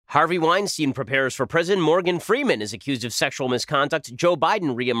Harvey Weinstein prepares for prison. Morgan Freeman is accused of sexual misconduct. Joe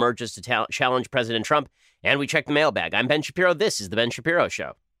Biden reemerges to challenge President Trump. And we check the mailbag. I'm Ben Shapiro. This is The Ben Shapiro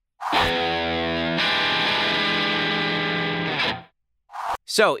Show.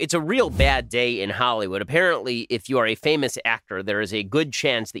 So it's a real bad day in Hollywood. Apparently, if you are a famous actor, there is a good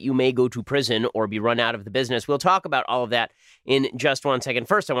chance that you may go to prison or be run out of the business. We'll talk about all of that in just 1 second.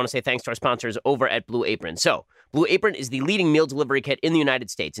 First, I want to say thanks to our sponsors over at Blue Apron. So Blue Apron is the leading meal delivery kit in the United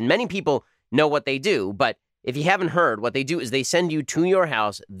States. And many people know what they do, but if you haven't heard, what they do is they send you to your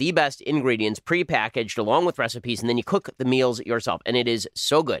house the best ingredients prepackaged along with recipes, and then you cook the meals yourself. And it is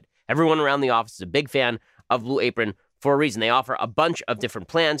so good. Everyone around the office is a big fan of Blue Apron for a reason. They offer a bunch of different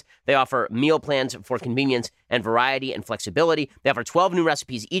plans. They offer meal plans for convenience and variety and flexibility. They offer 12 new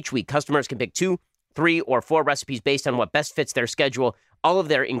recipes each week. Customers can pick 2, 3, or 4 recipes based on what best fits their schedule. All of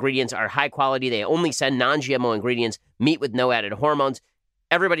their ingredients are high quality. They only send non-GMO ingredients, meat with no added hormones.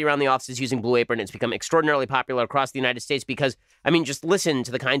 Everybody around the office is using Blue Apron. It's become extraordinarily popular across the United States because, just listen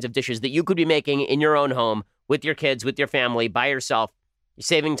to the kinds of dishes that you could be making in your own home with your kids, with your family, by yourself. You're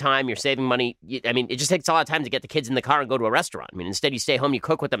saving time, you're saving money. It just takes a lot of time to get the kids in the car and go to a restaurant. Instead you stay home, you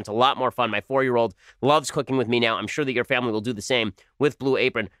cook with them. It's a lot more fun. My 4-year-old loves cooking with me now. I'm sure that your family will do the same with Blue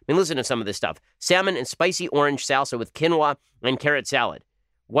Apron. Listen to some of this stuff. Salmon and spicy orange salsa with quinoa and carrot salad.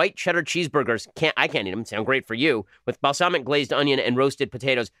 White cheddar cheeseburgers, I can't eat them, sound great for you, with balsamic glazed onion and roasted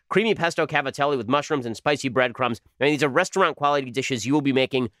potatoes. Creamy pesto cavatelli with mushrooms and spicy breadcrumbs. These are restaurant quality dishes you will be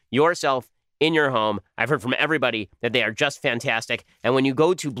making yourself in your home. I've heard from everybody that they are just fantastic. And when you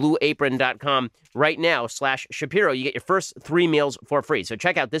go to blueapron.com right now /Shapiro, you get your first 3 meals for free. So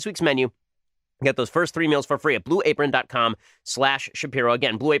check out this week's menu. Get those first 3 meals for free at blueapron.com /Shapiro.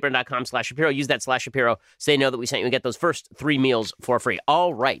 Again, blueapron.com /Shapiro. Use that /Shapiro so they know that we sent you and get those first 3 meals for free.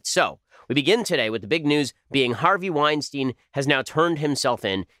 All right. So we begin today with the big news being Harvey Weinstein has now turned himself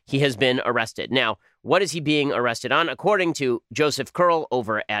in. He has been arrested. Now, what is he being arrested on? According to Joseph Curl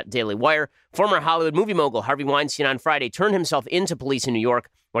over at Daily Wire, former Hollywood movie mogul Harvey Weinstein on Friday turned himself into police in New York,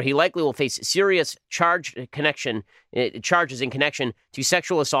 where he likely will face serious charges in connection to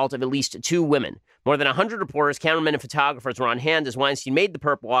sexual assault of at least 2 women. More than 100 reporters, cameramen, and photographers were on hand as Weinstein made the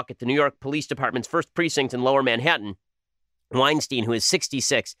perp walk at the New York Police Department's first precinct in Lower Manhattan. Weinstein, who is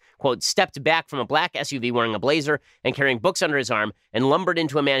 66, quote, stepped back from a black SUV wearing a blazer and carrying books under his arm and lumbered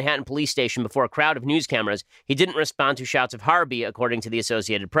into a Manhattan police station before a crowd of news cameras. He didn't respond to shouts of Harvey, according to the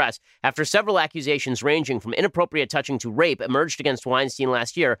Associated Press. After several accusations ranging from inappropriate touching to rape emerged against Weinstein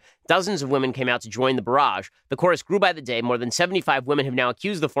last year, dozens of women came out to join the barrage. The chorus grew by the day. More than 75 women have now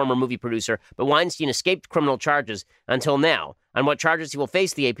accused the former movie producer, but Weinstein escaped criminal charges until now. On what charges he will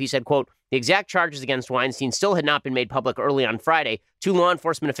face, the AP said, quote, the exact charges against Weinstein still had not been made public early on Friday. 2 law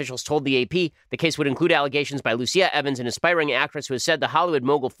enforcement officials told the AP the case would include allegations by Lucia Evans, an aspiring actress who has said the Hollywood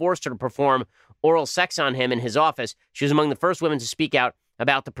mogul forced her to perform oral sex on him in his office. She was among the first women to speak out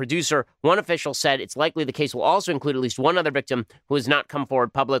about the producer. One official said it's likely the case will also include at least one other victim who has not come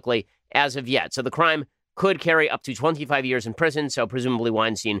forward publicly as of yet. So the crime could carry up to 25 years in prison, so presumably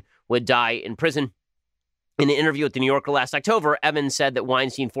Weinstein would die in prison. In an interview with The New Yorker last October, Evans said that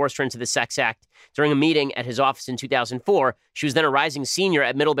Weinstein forced her into the sex act during a meeting at his office in 2004. She was then a rising senior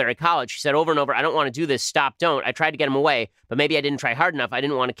at Middlebury College. She said over and over, I don't want to do this. Stop, don't. I tried to get him away, but maybe I didn't try hard enough. I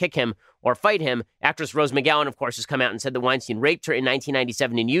didn't want to kick him or fight him. Actress Rose McGowan, of course, has come out and said that Weinstein raped her in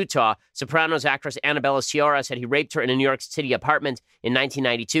 1997 in Utah. Sopranos actress Annabella Sciorra said he raped her in a New York City apartment in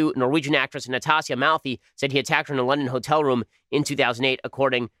 1992. Norwegian actress Natasha Malfi said he attacked her in a London hotel room in 2008,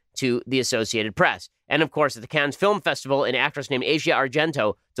 according to the Associated Press. And of course, at the Cannes Film Festival, an actress named Asia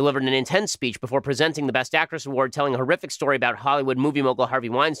Argento delivered an intense speech before presenting the Best Actress Award, telling a horrific story about Hollywood movie mogul Harvey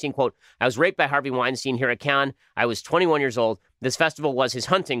Weinstein. Quote, I was raped by Harvey Weinstein here at Cannes. I was 21 years old. This festival was his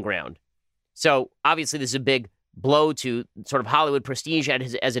hunting ground. So obviously this is a big blow to sort of Hollywood prestige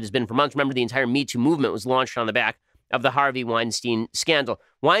as it has been for months. Remember, the entire Me Too movement was launched on the back of the Harvey Weinstein scandal.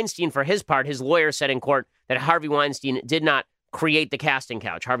 Weinstein, for his part, his lawyer said in court that Harvey Weinstein did not create the casting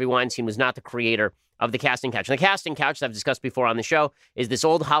couch. Harvey Weinstein was not the creator of the casting couch. And the casting couch, that I've discussed before on the show, is this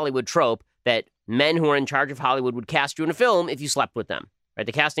old Hollywood trope that men who are in charge of Hollywood would cast you in a film if you slept with them. Right?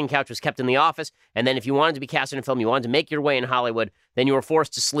 The casting couch was kept in the office, and then if you wanted to be cast in a film, you wanted to make your way in Hollywood, then you were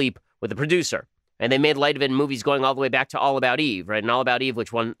forced to sleep with the producer. And they made light of it in movies going all the way back to All About Eve, right? And All About Eve,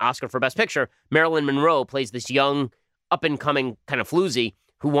 which won Oscar for Best Picture, Marilyn Monroe plays this young, up-and-coming kind of floozy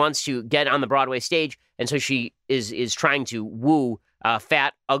who wants to get on the Broadway stage, and so she is trying to woo a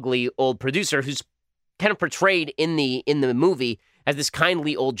fat, ugly, old producer who's kind of portrayed in the movie as this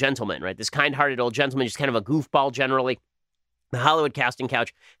kindly old gentleman, right? This kind-hearted old gentleman, just kind of a goofball generally. The Hollywood casting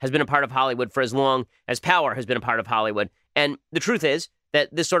couch has been a part of Hollywood for as long as power has been a part of Hollywood. And the truth is,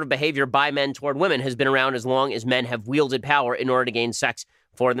 that this sort of behavior by men toward women has been around as long as men have wielded power in order to gain sex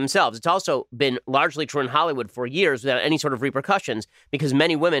for themselves. It's also been largely true in Hollywood for years without any sort of repercussions because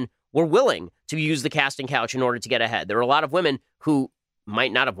many women were willing to use the casting couch in order to get ahead. There were a lot of women who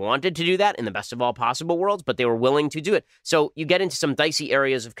might not have wanted to do that in the best of all possible worlds, but they were willing to do it. So you get into some dicey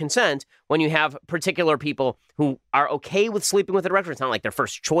areas of consent when you have particular people who are okay with sleeping with a director. It's not like their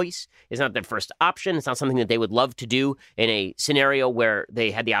first choice. It's not their first option. It's not something that they would love to do in a scenario where they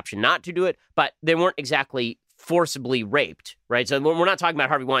had the option not to do it, but they weren't exactly forcibly raped, right? So we're not talking about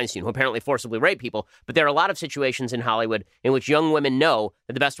Harvey Weinstein, who apparently forcibly raped people, but there are a lot of situations in Hollywood in which young women know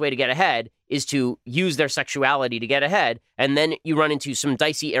that the best way to get ahead is to use their sexuality to get ahead, and then you run into some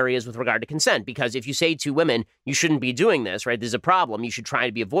dicey areas with regard to consent, because if you say to women, you shouldn't be doing this, right? There's a problem, you should try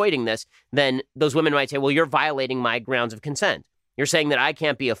to be avoiding this, then those women might say, well, you're violating my grounds of consent. You're saying that I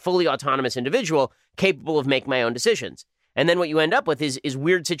can't be a fully autonomous individual capable of making my own decisions. And then what you end up with is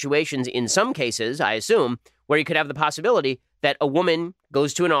weird situations in some cases, I assume, where you could have the possibility that a woman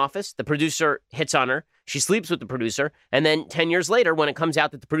goes to an office, the producer hits on her, she sleeps with the producer, and then 10 years later, when it comes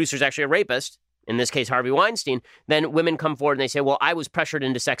out that the producer is actually a rapist, in this case Harvey Weinstein, then women come forward and they say, well, I was pressured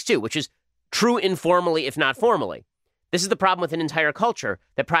into sex too, which is true informally, if not formally. This is the problem with an entire culture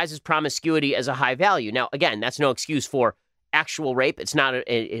that prizes promiscuity as a high value. Now, again, that's no excuse for actual rape. It's not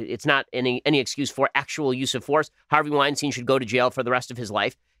any excuse for actual use of force. Harvey Weinstein should go to jail for the rest of his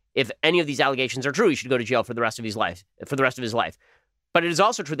life. If any of these allegations are true, he should go to jail for the rest of his life. But it is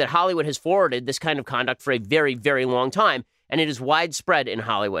also true that Hollywood has forwarded this kind of conduct for a very, very long time, and it is widespread in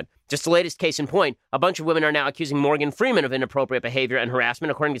Hollywood. Just the latest case in point, a bunch of women are now accusing Morgan Freeman of inappropriate behavior and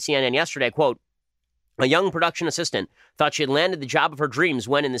harassment. According to CNN yesterday, quote, a young production assistant thought she had landed the job of her dreams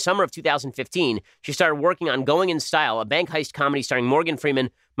when, in the summer of 2015, she started working on Going in Style, a bank heist comedy starring Morgan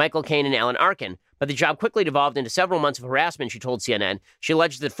Freeman, Michael Caine, and Alan Arkin. But the job quickly devolved into several months of harassment, she told CNN. She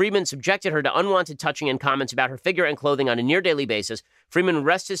alleged that Freeman subjected her to unwanted touching and comments about her figure and clothing on a near-daily basis. Freeman would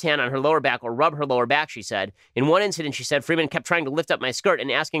rest his hand on her lower back or rub her lower back, she said. In one incident, she said, Freeman kept trying to lift up my skirt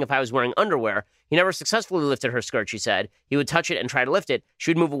and asking if I was wearing underwear. He never successfully lifted her skirt, she said. He would touch it and try to lift it.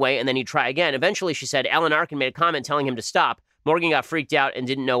 She would move away, and then he'd try again. Eventually, she said, Alan Arkin made a comment telling him to stop. Morgan got freaked out and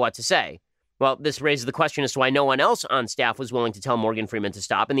didn't know what to say. Well, this raises the question as to why no one else on staff was willing to tell Morgan Freeman to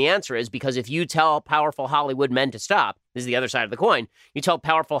stop. And the answer is because if you tell powerful Hollywood men to stop, this is the other side of the coin, you tell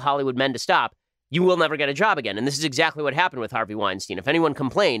powerful Hollywood men to stop, you will never get a job again. And this is exactly what happened with Harvey Weinstein. If anyone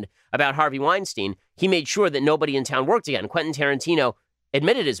complained about Harvey Weinstein, he made sure that nobody in town worked again. Quentin Tarantino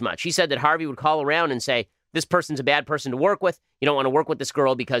admitted as much. He said that Harvey would call around and say, this person's a bad person to work with. You don't want to work with this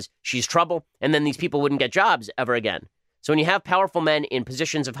girl because she's trouble. And then these people wouldn't get jobs ever again. So when you have powerful men in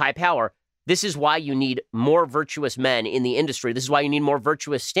positions of high power, this is why you need more virtuous men in the industry. This is why you need more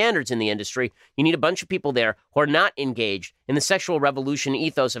virtuous standards in the industry. You need a bunch of people there who are not engaged in the sexual revolution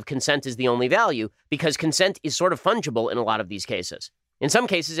ethos of consent is the only value, because consent is sort of fungible in a lot of these cases. In some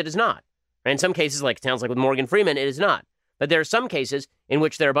cases, it is not. In some cases, like it sounds like with Morgan Freeman, it is not. But there are some cases in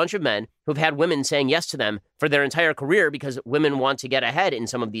which there are a bunch of men who've had women saying yes to them for their entire career because women want to get ahead in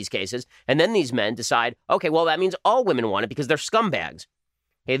some of these cases. And then these men decide, okay, well, that means all women want it because they're scumbags.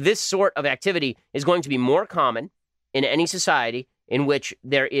 Okay, this sort of activity is going to be more common in any society in which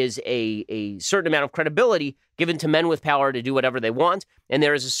there is a certain amount of credibility given to men with power to do whatever they want, and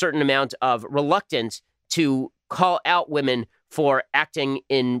there is a certain amount of reluctance to call out women for acting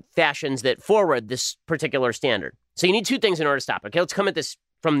in fashions that forward this particular standard. So you need two things in order to stop it. Okay, let's come at this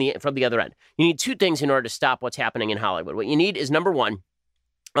from the other end. You need two things in order to stop what's happening in Hollywood. What you need is, number one,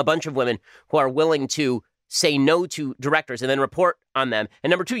 a bunch of women who are willing to say no to directors and then report on them. And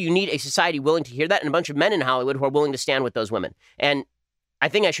number two, you need a society willing to hear that and a bunch of men in Hollywood who are willing to stand with those women. And I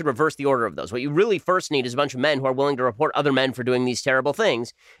think I should reverse the order of those. What you really first need is a bunch of men who are willing to report other men for doing these terrible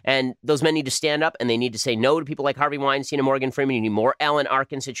things. And those men need to stand up and they need to say no to people like Harvey Weinstein and Morgan Freeman. You need more Alan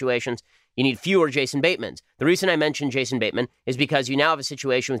Arkin situations. You need fewer Jason Batemans. The reason I mentioned Jason Bateman is because you now have a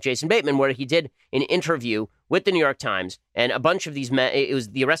situation with Jason Bateman where he did an interview with the New York Times, and a bunch of these men, it was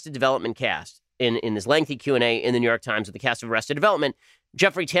the Arrested Development cast, in this lengthy Q&A in the New York Times with the cast of Arrested Development.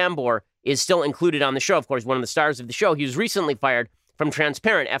 Jeffrey Tambor is still included on the show, of course, one of the stars of the show. He was recently fired from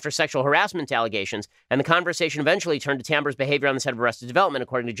Transparent after sexual harassment allegations, and the conversation eventually turned to Tambor's behavior on the set of Arrested Development,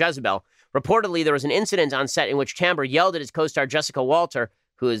 according to Jezebel. Reportedly, there was an incident on set in which Tambor yelled at his co-star Jessica Walter,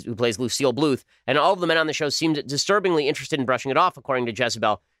 who plays Lucille Bluth, and all of the men on the show seemed disturbingly interested in brushing it off, according to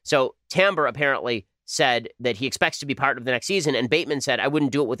Jezebel. So Tambor apparently said that he expects to be part of the next season, and Bateman said, I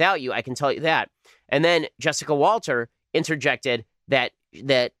wouldn't do it without you, I can tell you that. And then Jessica Walter interjected that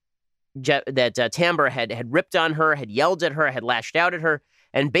Tambor had ripped on her, had yelled at her, had lashed out at her,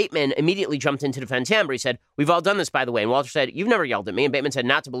 And Bateman immediately jumped in to defend Tamber. He said, we've all done this, by the way. And Walter said, you've never yelled at me. And Bateman said,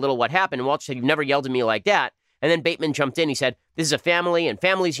 not to belittle what happened. And Walter said, you've never yelled at me like that. And then Bateman jumped in. He said, this is a family, and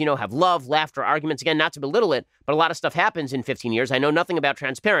families, have love, laughter, arguments. Again, not to belittle it, but a lot of stuff happens in 15 years. I know nothing about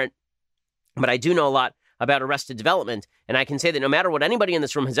Transparent, but I do know a lot about Arrested Development. And I can say that no matter what anybody in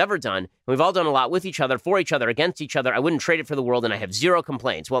this room has ever done, and we've all done a lot with each other, for each other, against each other, I wouldn't trade it for the world, and I have zero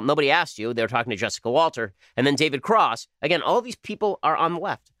complaints. Well, nobody asked you. They were talking to Jessica Walter. And then David Cross. Again, all of these people are on the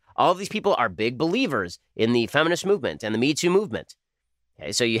left. All of these people are big believers in the feminist movement and the Me Too movement.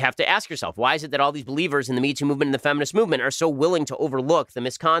 Okay, so you have to ask yourself, why is it that all these believers in the Me Too movement and the feminist movement are so willing to overlook the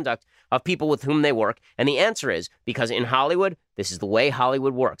misconduct of people with whom they work? And the answer is because in Hollywood, this is the way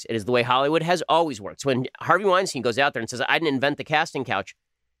Hollywood works. It is the way Hollywood has always worked. So when Harvey Weinstein goes out there and says, I didn't invent the casting couch,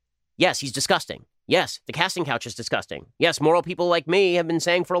 yes, he's disgusting. Yes, the casting couch is disgusting. Yes, moral people like me have been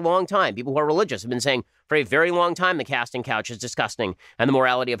saying for a long time, people who are religious have been saying for a very long time, the casting couch is disgusting and the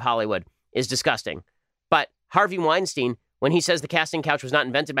morality of Hollywood is disgusting. But Harvey Weinstein, when he says the casting couch was not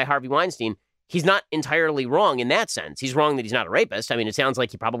invented by Harvey Weinstein, he's not entirely wrong in that sense. He's wrong that he's not a rapist. I mean, it sounds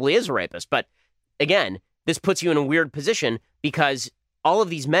like he probably is a rapist. But again, this puts you in a weird position because all of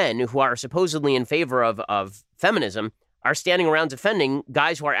these men who are supposedly in favor of feminism are standing around defending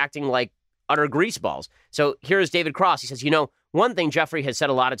guys who are acting like utter greaseballs. So here's David Cross. He says, one thing Jeffrey has said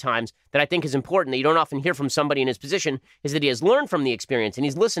a lot of times that I think is important that you don't often hear from somebody in his position is that he has learned from the experience and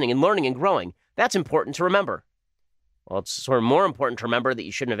he's listening and learning and growing. That's important to remember. Well, it's sort of more important to remember that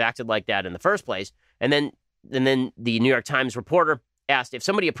you shouldn't have acted like that in the first place. And then the New York Times reporter asked if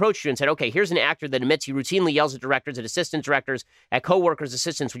somebody approached you and said, okay, here's an actor that admits he routinely yells at directors, at assistant directors, at coworkers,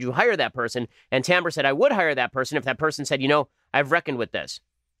 assistants. Would you hire that person? And Tamber said, I would hire that person if that person said, I've reckoned with this.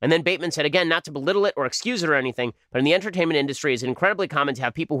 And then Bateman said, again, not to belittle it or excuse it or anything, but in the entertainment industry, it's incredibly common to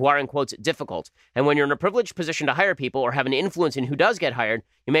have people who are, in quotes, difficult. And when you're in a privileged position to hire people or have an influence in who does get hired,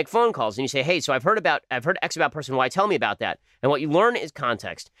 you make phone calls and you say, hey, so I've heard X about person Y, tell me about that. And what you learn is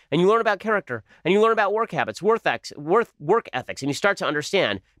context. And you learn about character. And you learn about work habits, work ethics. And you start to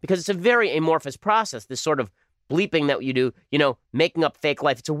understand, because it's a very amorphous process, this sort of bleeping that you do, making up fake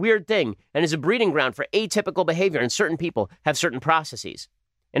life. It's a weird thing and is a breeding ground for atypical behavior. And certain people have certain processes.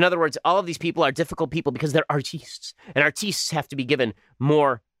 In other words, all of these people are difficult people because they're artistes, and artistes have to be given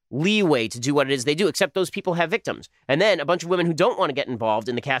more leeway to do what it is they do, except those people have victims. And then a bunch of women who don't want to get involved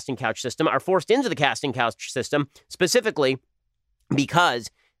in the casting couch system are forced into the casting couch system specifically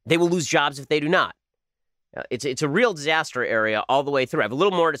because they will lose jobs if they do not. It's a real disaster area all the way through. I have a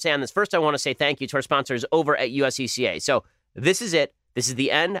little more to say on this. First, I want to say thank you to our sponsors over at USCCA. So this is it. This is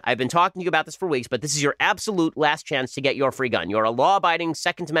the end. I've been talking to you about this for weeks, but this is your absolute last chance to get your free gun. You're a law-abiding,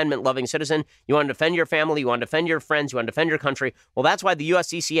 Second Amendment-loving citizen. You want to defend your family. You want to defend your friends. You want to defend your country. Well, that's why the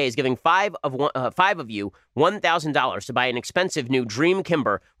USCCA is giving five of you $1,000 to buy an expensive new Dream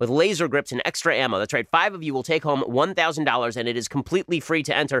Kimber with laser grips and extra ammo. That's right. 5 of you will take home $1,000, and it is completely free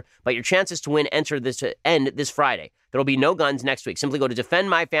to enter, but your chances to win end this Friday. There will be no guns next week. Simply go to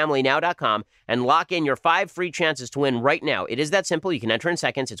defendmyfamilynow.com and lock in your 5 free chances to win right now. It is that simple. You can enter in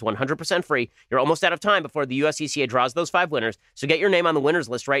seconds. It's 100% free. You're almost out of time before the USCCA draws those 5 winners. So get your name on the winners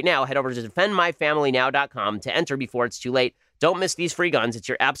list right now. Head over to defendmyfamilynow.com to enter before it's too late. Don't miss these free guns. It's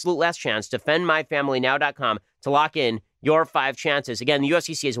your absolute last chance. Defendmyfamilynow.com to lock in your 5 chances. Again, the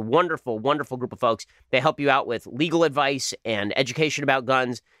USCCA is a wonderful, wonderful group of folks. They help you out with legal advice and education about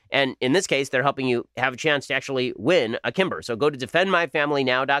guns. And in this case, they're helping you have a chance to actually win a Kimber. So go to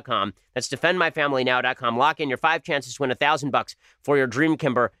defendmyfamilynow.com. That's defendmyfamilynow.com. Lock in your 5 chances to win $1,000 for your dream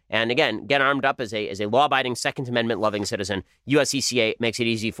Kimber. And again, get armed up as a law-abiding, Second Amendment-loving citizen. USCCA makes it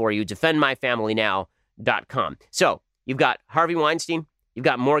easy for you. Defendmyfamilynow.com. So you've got Harvey Weinstein. You've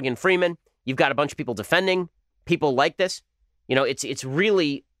got Morgan Freeman. You've got a bunch of people defending people like this. It's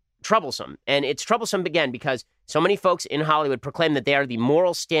really troublesome. And it's troublesome, again, because so many folks in Hollywood proclaim that they are the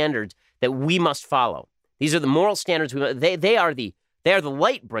moral standards that we must follow. These are the moral standards. They are the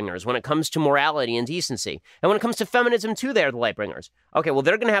light bringers when it comes to morality and decency. And when it comes to feminism, too, they are the light bringers. Okay, well,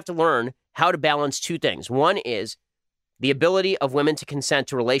 they're going to have to learn how to balance 2 things. One is the ability of women to consent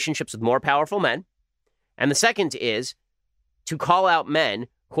to relationships with more powerful men. And the second is to call out men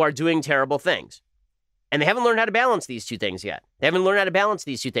who are doing terrible things. And they haven't learned how to balance these 2 things yet. They haven't learned how to balance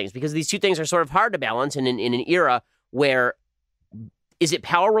these 2 things because these 2 things are sort of hard to balance in an era where, is it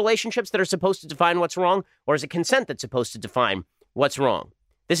power relationships that are supposed to define what's wrong, or is it consent that's supposed to define what's wrong?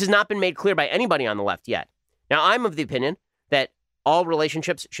 This has not been made clear by anybody on the left yet. Now, I'm of the opinion that all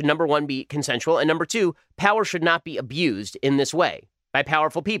relationships should, number 1, be consensual, and number 2, power should not be abused in this way by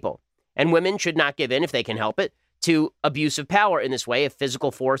powerful people. And women should not give in, if they can help it, to abuse of power in this way if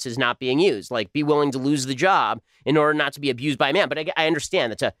physical force is not being used. Like, be willing to lose the job in order not to be abused by a man. But I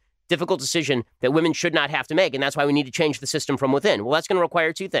understand that's a difficult decision that women should not have to make, and that's why we need to change the system from within. Well, that's going to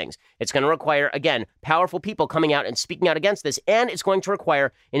require two things. It's going to require, again, powerful people coming out and speaking out against this, and it's going to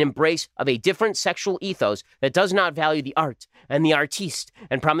require an embrace of a different sexual ethos that does not value the art and the artiste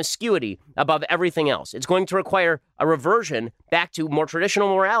and promiscuity above everything else. It's going to require a reversion back to more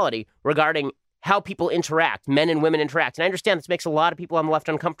traditional morality regarding how people interact, men and women interact. And I understand this makes a lot of people on the left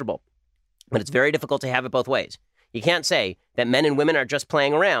uncomfortable, but it's very difficult to have it both ways. You can't say that men and women are just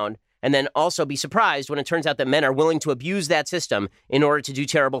playing around and then also be surprised when it turns out that men are willing to abuse that system in order to do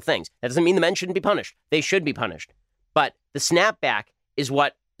terrible things. That doesn't mean the men shouldn't be punished. They should be punished. But the snapback is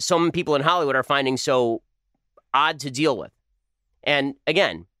what some people in Hollywood are finding so odd to deal with. And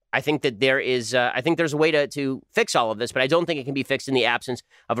again, I think that there's a way to fix all of this, but I don't think it can be fixed in the absence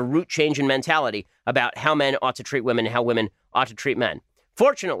of a root change in mentality about how men ought to treat women and how women ought to treat men.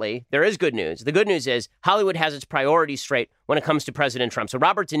 Fortunately, there is good news. The good news is Hollywood has its priorities straight when it comes to President Trump. So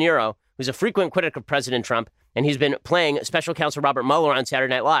Robert De Niro, who's a frequent critic of President Trump, and he's been playing Special Counsel Robert Mueller on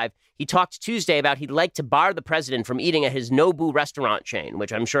Saturday Night Live, he talked Tuesday about he'd like to bar the president from eating at his Nobu restaurant chain,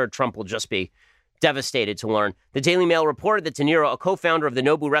 which I'm sure Trump will just be devastated to learn. The Daily Mail reported that De Niro, a co-founder of the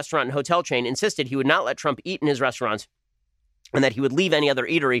Nobu restaurant and hotel chain, insisted he would not let Trump eat in his restaurants and that he would leave any other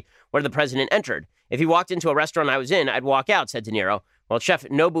eatery where the president entered. If he walked into a restaurant I was in, I'd walk out, said De Niro. Well, Chef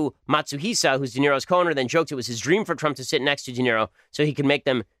Nobu Matsuhisa, who's De Niro's co-owner, then joked it was his dream for Trump to sit next to De Niro so he could make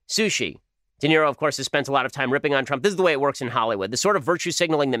them sushi. De Niro, of course, has spent a lot of time ripping on Trump. This is the way it works in Hollywood. The sort of virtue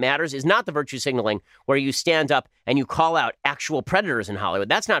signaling that matters is not the virtue signaling where you stand up and you call out actual predators in Hollywood.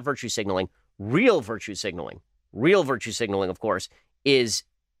 That's not virtue signaling. Real virtue signaling, of course, is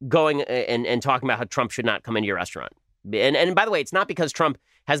going and talking about how Trump should not come into your restaurant. And by the way, it's not because Trump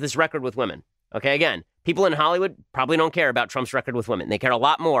has this record with women. Okay, again, people in Hollywood probably don't care about Trump's record with women. They care a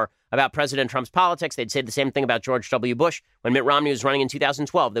lot more about President Trump's politics. They'd say the same thing about George W. Bush. When Mitt Romney was running in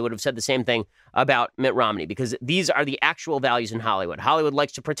 2012, they would have said the same thing about Mitt Romney because these are the actual values in Hollywood. Hollywood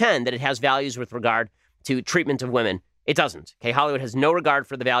likes to pretend that it has values with regard to treatment of women. It doesn't. Okay, Hollywood has no regard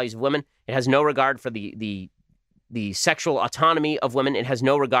for the values of women. It has no regard for the sexual autonomy of women. It has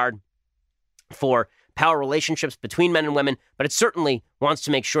no regard for power relationships between men and women, but it certainly wants to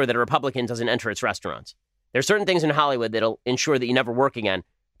make sure that a Republican doesn't enter its restaurants. There are certain things in Hollywood that'll ensure that you never work again.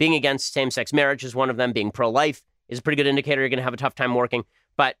 Being against same-sex marriage is one of them. Being pro-life is a pretty good indicator you're going to have a tough time working.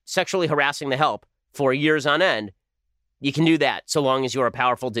 But sexually harassing the help for years on end, you can do that so long as you're a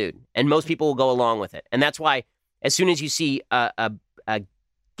powerful dude. And most people will go along with it. And that's why as soon as you see a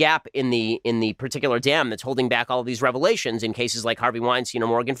gap in the particular dam that's holding back all of these revelations in cases like Harvey Weinstein or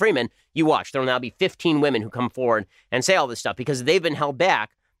Morgan Freeman, you watch. There will now be 15 women who come forward and say all this stuff because they've been held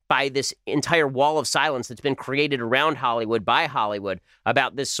back by this entire wall of silence that's been created around Hollywood by Hollywood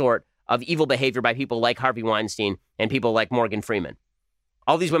about this sort of evil behavior by people like Harvey Weinstein and people like Morgan Freeman.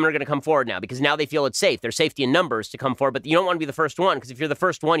 All these women are going to come forward now because now they feel it's safe. There's safety in numbers to come forward, but you don't want to be the first one because if you're the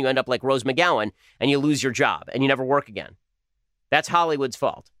first one, you end up like Rose McGowan and you lose your job and you never work again. That's Hollywood's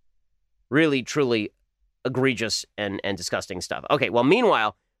fault. Really, truly egregious and disgusting stuff. Okay, well,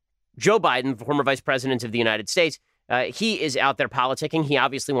 meanwhile, Joe Biden, the former vice president of the United States, he is out there politicking. He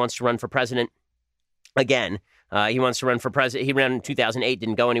obviously wants to run for president again. He wants to run for president. He ran in 2008,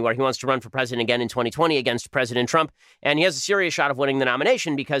 didn't go anywhere. He wants to run for president again in 2020 against President Trump. And he has a serious shot of winning the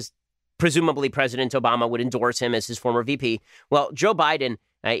nomination because presumably President Obama would endorse him as his former VP. Well, Joe Biden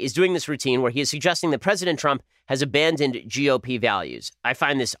is doing this routine where he is suggesting that President Trump has abandoned GOP values. I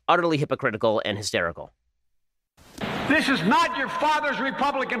find this utterly hypocritical and hysterical. This is not your father's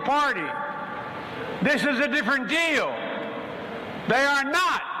Republican Party. This is a different deal. They are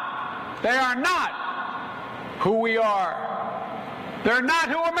not who we are. They're not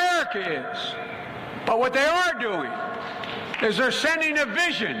who America is. But what they are doing is they're sending a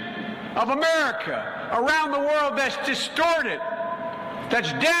vision of America around the world that's distorted,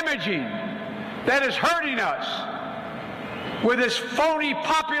 that's damaging, that is hurting us with this phony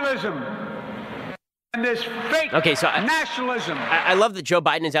populism and this fake nationalism. I love that Joe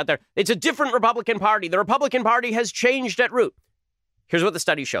Biden is out there. It's a different Republican Party. The Republican Party has changed at root. Here's what the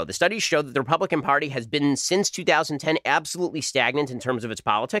studies show. The studies show that the Republican Party has been, since 2010, absolutely stagnant in terms of its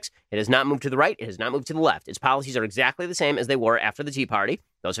politics. It has not moved to the right. It has not moved to the left. Its policies are exactly the same as they were after the Tea Party.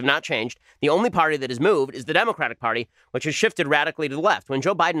 Those have not changed. The only party that has moved is the Democratic Party, which has shifted radically to the left. When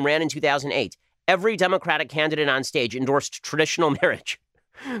Joe Biden ran in 2008, every Democratic candidate on stage endorsed traditional marriage.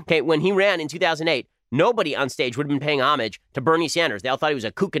 Okay, when he ran in 2008, nobody on stage would have been paying homage to Bernie Sanders. They all thought he was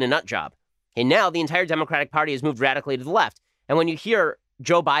a kook and a nut job. And now the entire Democratic Party has moved radically to the left. And when you hear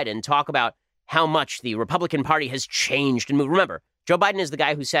Joe Biden talk about how much the Republican Party has changed and moved. Remember, Joe Biden is the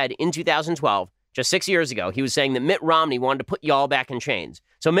guy who said in 2012, just 6 years ago, he was saying that Mitt Romney wanted to put y'all back in chains.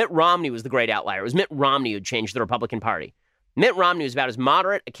 So Mitt Romney was the great outlier. It was Mitt Romney who changed the Republican Party. Mitt Romney was about as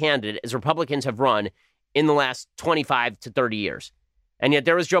moderate a candidate as Republicans have run in the last 25 to 30 years. And yet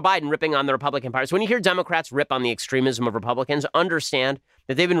there was Joe Biden ripping on the Republican Party. So when you hear Democrats rip on the extremism of Republicans, understand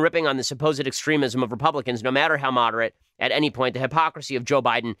that they've been ripping on the supposed extremism of Republicans, no matter how moderate, at any point. The hypocrisy of Joe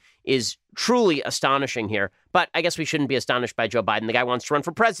Biden is truly astonishing here. But I guess we shouldn't be astonished by Joe Biden. The guy wants to run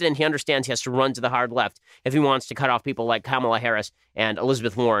for president. He understands he has to run to the hard left if he wants to cut off people like Kamala Harris and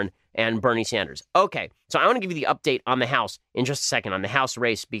Elizabeth Warren and Bernie Sanders. Okay, so I want to give you the update on the House in just a second, on the House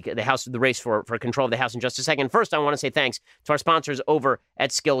race, the race for control of the House in just a second. First, I want to say thanks to our sponsors over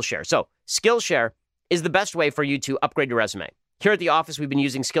at Skillshare. So Skillshare is the best way for you to upgrade your resume. Here at the office, we've been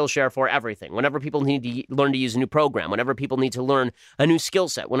using Skillshare for everything. Whenever people need to learn to use a new program, whenever people need to learn a new skill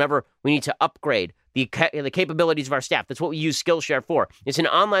set, whenever we need to upgrade the capabilities of our staff, that's what we use Skillshare for. It's an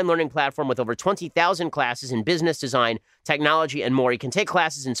online learning platform with over 20,000 classes in business, design, technology, and more. You can take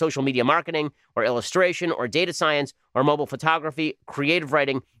classes in social media marketing or illustration or data science or mobile photography, creative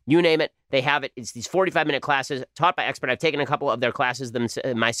writing, you name it. They have it. It's these 45-minute classes taught by experts. I've taken a couple of their classes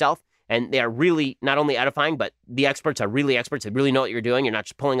myself. And they are really not only edifying, but the experts are really experts. They really know what you're doing. You're not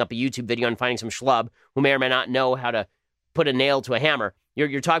just pulling up a YouTube video and finding some schlub who may or may not know how to put a nail to a hammer.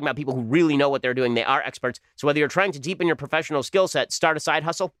 You're talking about people who really know what they're doing. They are experts. So whether you're trying to deepen your professional skill set, start a side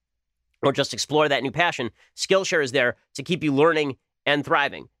hustle, or just explore that new passion, Skillshare is there to keep you learning and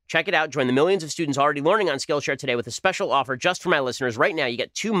thriving. Check it out. Join the millions of students already learning on Skillshare today with a special offer just for my listeners. Right now, you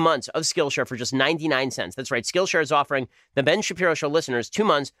get 2 months of Skillshare for just 99 cents. That's right. Skillshare is offering the Ben Shapiro Show listeners 2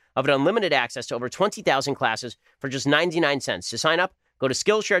 months of an unlimited access to over 20,000 classes for just 99 cents. To sign up, go to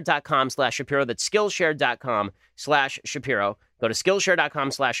Skillshare.com/Shapiro. That's Skillshare.com/Shapiro. Go to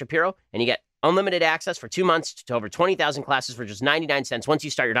Skillshare.com/Shapiro, and you get unlimited access for 2 months to over 20,000 classes for just 99 cents. Once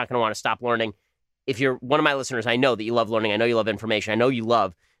you start, you're not going to want to stop learning. If you're one of my listeners, I know that you love learning. I know you love information. I know you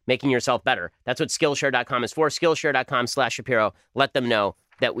love making yourself better. That's what Skillshare.com is for. Skillshare.com/Shapiro. Let them know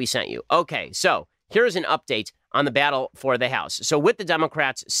that we sent you. Okay, so here's an update on the battle for the House. So with the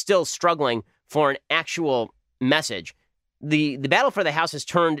Democrats still struggling for an actual message, the battle for the House has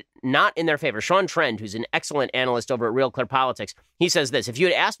turned not in their favor. Sean Trend, who's an excellent analyst over at Real Clear Politics, he says this: if you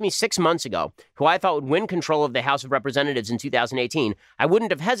had asked me 6 months ago who I thought would win control of the House of Representatives in 2018, I wouldn't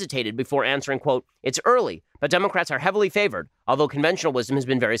have hesitated before answering, quote, "It's early, but Democrats are heavily favored, although conventional wisdom has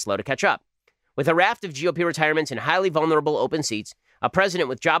been very slow to catch up." With a raft of GOP retirements and highly vulnerable open seats, a president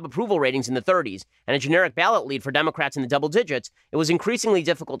with job approval ratings in the 30s, and a generic ballot lead for Democrats in the double digits, it was increasingly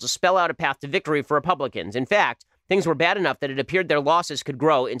difficult to spell out a path to victory for Republicans. In fact, things were bad enough that it appeared their losses could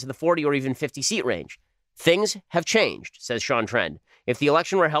grow into the 40 or even 50 seat range. Things have changed, says Sean Trend. If the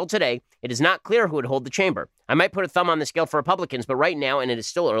election were held today, it is not clear who would hold the chamber. I might put a thumb on the scale for Republicans, but right now, and it is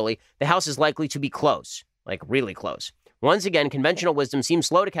still early, the House is likely to be close, like really close. Once again, conventional wisdom seems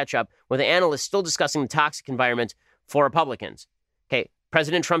slow to catch up, with analysts still discussing the toxic environment for Republicans. Okay,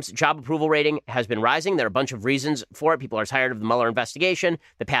 President Trump's job approval rating has been rising. There are a bunch of reasons for it. People are tired of the Mueller investigation,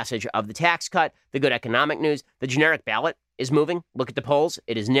 the passage of the tax cut, the good economic news. The generic ballot is moving. Look at the polls.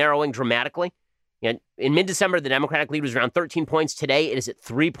 It is narrowing dramatically. And in mid-December, the Democratic lead was around 13 points. Today, it is at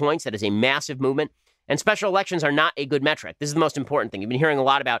 3 points. That is a massive movement. And special elections are not a good metric. This is the most important thing. You've been hearing a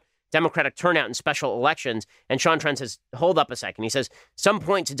lot about Democratic turnout in special elections. And Sean Trent says, hold up a second. He says, some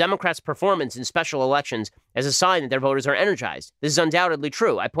point to Democrats' performance in special elections as a sign that their voters are energized. This is undoubtedly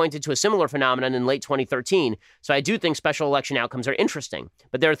true. I pointed to a similar phenomenon in late 2013. So I do think special election outcomes are interesting.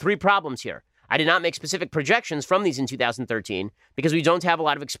 But there are 3 problems here. I did not make specific projections from these in 2013 because we don't have a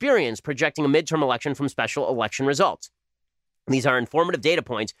lot of experience projecting a midterm election from special election results. These are informative data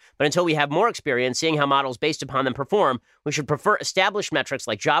points, but until we have more experience seeing how models based upon them perform, we should prefer established metrics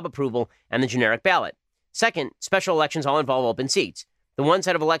like job approval and the generic ballot. Second, special elections all involve open seats. The one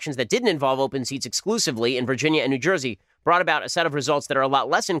set of elections that didn't involve open seats exclusively in Virginia and New Jersey brought about a set of results that are a lot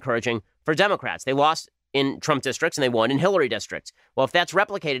less encouraging for Democrats. They lost in Trump districts and they won in Hillary districts. Well, if that's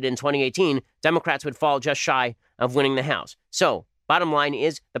replicated in 2018, Democrats would fall just shy of winning the House. So, bottom line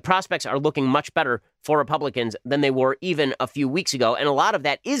is the prospects are looking much better for Republicans than they were even a few weeks ago. And a lot of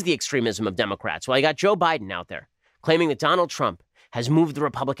that is the extremism of Democrats. Well, I got Joe Biden out there claiming that Donald Trump has moved the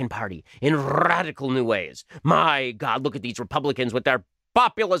Republican Party in radical new ways. My God, look at these Republicans with their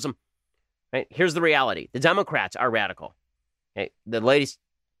populism. Right? Here's the reality. The Democrats are radical. Okay? The latest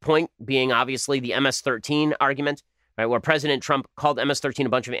point being obviously the MS-13 argument, right, where President Trump called MS-13 a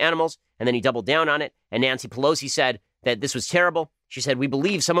bunch of animals, and then he doubled down on it. And Nancy Pelosi said that this was terrible. She said, "We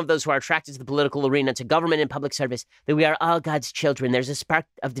believe some of those who are attracted to the political arena, to government and public service, that we are all God's children. There's a spark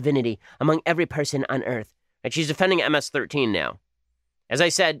of divinity among every person on earth." And she's defending MS-13 now. As I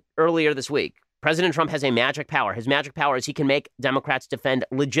said earlier this week, President Trump has a magic power. His magic power is he can make Democrats defend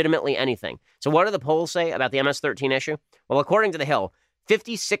legitimately anything. So what do the polls say about the MS-13 issue? Well, according to The Hill,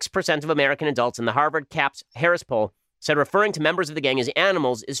 56% of American adults in the Harvard CAPS Harris poll said referring to members of the gang as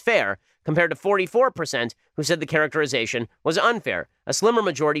animals is fair, compared to 44% who said the characterization was unfair. A slimmer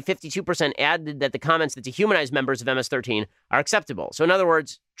majority, 52%, added that the comments that dehumanize members of MS-13 are acceptable. So in other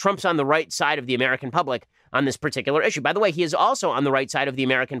words, Trump's on the right side of the American public on this particular issue. By the way, he is also on the right side of the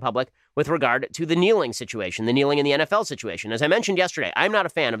American public with regard to the kneeling situation, the kneeling in the NFL situation. As I mentioned yesterday, I'm not a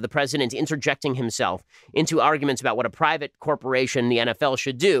fan of the president interjecting himself into arguments about what a private corporation, the NFL,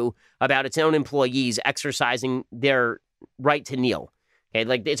 should do about its own employees exercising their right to kneel. Okay,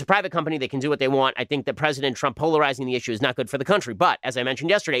 like, it's a private company. They can do what they want. I think that President Trump polarizing the issue is not good for the country. But as I mentioned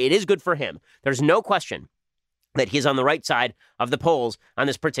yesterday, it is good for him. There's no question that he's on the right side of the polls on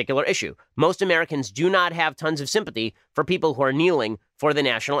this particular issue. Most Americans do not have tons of sympathy for people who are kneeling for the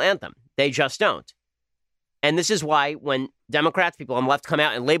national anthem. They just don't. And this is why when Democrats, people on the left, come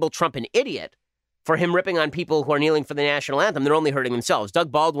out and label Trump an idiot for him ripping on people who are kneeling for the national anthem, they're only hurting themselves.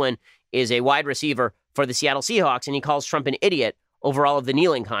 Doug Baldwin is a wide receiver for the Seattle Seahawks, and he calls Trump an idiot over all of the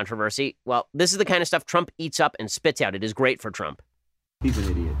kneeling controversy. Well, this is the kind of stuff Trump eats up and spits out. It is great for Trump. He's an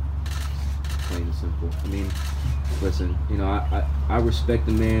idiot, plain and simple. I mean, listen, I respect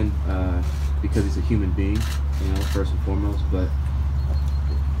the man because he's a human being, first and foremost, but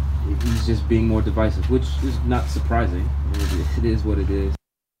he's just being more divisive, which is not surprising. It is what it is.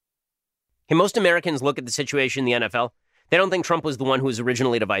 Hey, most Americans look at the situation in the NFL. They don't think Trump was the one who was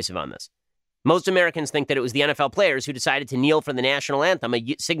originally divisive on this. Most Americans think that it was the NFL players who decided to kneel for the national anthem,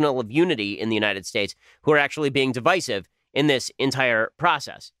 a signal of unity in the United States, who are actually being divisive in this entire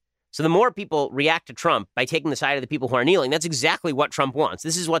process. So the more people react to Trump by taking the side of the people who are kneeling, that's exactly what Trump wants.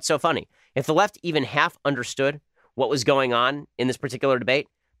 This is what's so funny. If the left even half understood what was going on in this particular debate,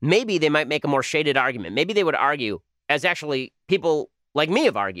 maybe they might make a more shaded argument. Maybe they would argue, as actually people like me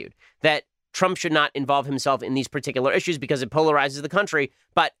have argued, that Trump should not involve himself in these particular issues because it polarizes the country,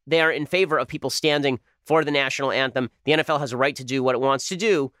 but they are in favor of people standing for the national anthem. The NFL has a right to do what it wants to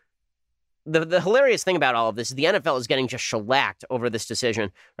do. The hilarious thing about all of this is the NFL is getting just shellacked over this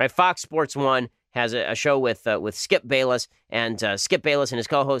decision, right? Fox Sports 1 has a show with Skip Bayless, and Skip Bayless and his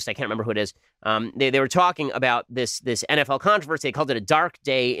co-host, I can't remember who it is, they were talking about this NFL controversy. They called it a dark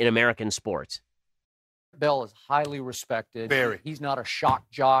day in American sports. Bell is highly respected. Very. He's not a shock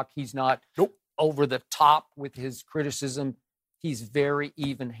jock. He's not over the top with his criticism. He's very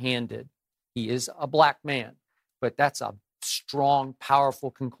even-handed. He is a black man, but that's a strong,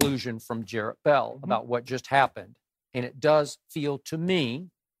 powerful conclusion from Jarrett Bell about what just happened. And it does feel to me,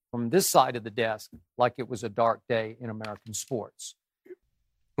 from this side of the desk, like it was a dark day in American sports.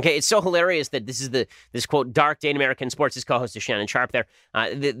 Okay, it's so hilarious that this is this quote dark day in American sports. His co-host is Shannon Sharp there.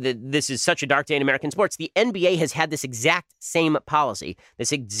 This is such a dark day in American sports. The NBA has had this exact same policy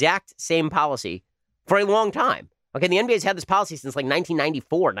for a long time. Okay, the NBA has had this policy since like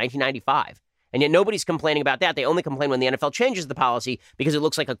 1994, 1995. And yet nobody's complaining about that. They only complain when the NFL changes the policy because it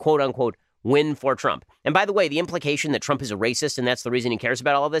looks like a quote unquote win for Trump. And by the way, the implication that Trump is a racist and that's the reason he cares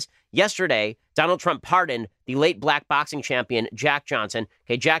about all of this. Yesterday, Donald Trump pardoned the late black boxing champion, Jack Johnson.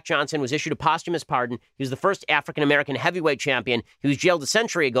 Okay, Jack Johnson was issued a posthumous pardon. He was the first African-American heavyweight champion. He was jailed a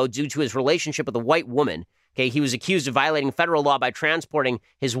century ago due to his relationship with a white woman. Okay, he was accused of violating federal law by transporting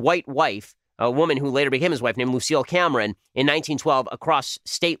his white wife, a woman who later became his wife named Lucille Cameron, in 1912 across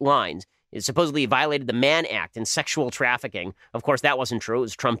state lines. It supposedly violated the Mann Act and sexual trafficking. Of course, that wasn't true. It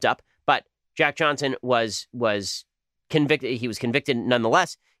was trumped up. But Jack Johnson was convicted. He was convicted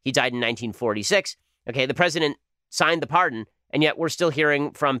nonetheless. He died in 1946. Okay, the president signed the pardon, and yet we're still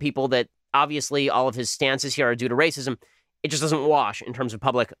hearing from people that obviously all of his stances here are due to racism. It just doesn't wash in terms of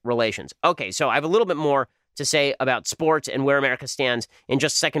public relations. Okay, so I have a little bit more to say about sports and where America stands in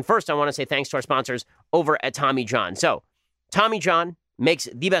just a second. First, I want to say thanks to our sponsors over at Tommy John. So, Tommy John makes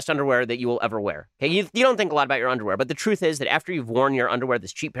the best underwear that you will ever wear. Okay, you don't think a lot about your underwear, but the truth is that after you've worn your underwear,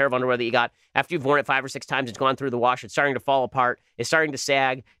 this cheap pair of underwear that you got, after you've worn it 5 or 6 times, it's gone through the wash, it's starting to fall apart, it's starting to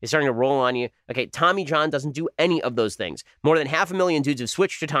sag, it's starting to roll on you. Okay, Tommy John doesn't do any of those things. More than 500,000 dudes have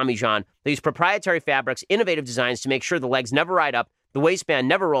switched to Tommy John. They use proprietary fabrics, innovative designs to make sure the legs never ride up, the waistband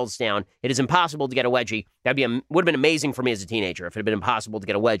never rolls down. It is impossible to get a wedgie. Would have been amazing for me as a teenager if it had been impossible to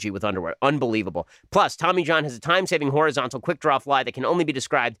get a wedgie with underwear. Unbelievable. Plus, Tommy John has a time-saving horizontal quick-draw fly that can only be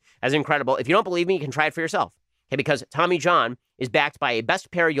described as incredible. If you don't believe me, you can try it for yourself. Okay, because Tommy John is backed by a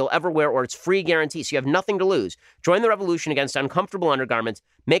best pair you'll ever wear or it's free guarantee, so you have nothing to lose. Join the revolution against uncomfortable undergarments.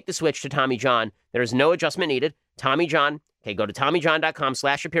 Make the switch to Tommy John. There is no adjustment needed. Tommy John. Okay, go to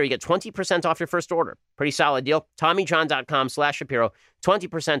TommyJohn.com/Shapiro. You get 20% off your first order. Pretty solid deal. TommyJohn.com/Shapiro.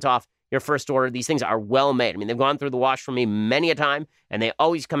 20% off your first order. These things are well made. I mean, they've gone through the wash for me many a time, and they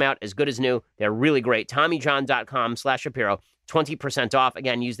always come out as good as new. They're really great. TommyJohn.com/Shapiro. 20% off.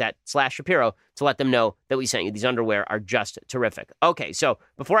 Again, use that /Shapiro to let them know that we sent you. These underwear are just terrific. Okay, so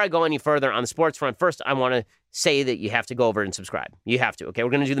before I go any further on the sports front, first I want to say that you have to go over and subscribe. You have to, okay?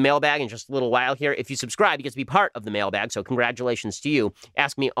 We're going to do the mailbag in just a little while here. If you subscribe, you get to be part of the mailbag, so congratulations to you.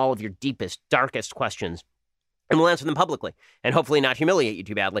 Ask me all of your deepest, darkest questions, and we'll answer them publicly and hopefully not humiliate you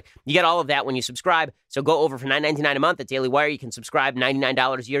too badly. You get all of that when you subscribe. So go over for $9.99 a month at Daily Wire. You can subscribe.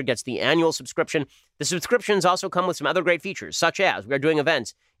 $99 a year gets the annual subscription. The subscriptions also come with some other great features, such as we are doing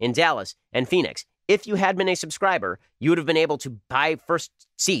events in Dallas and Phoenix. If you had been a subscriber, you would have been able to buy first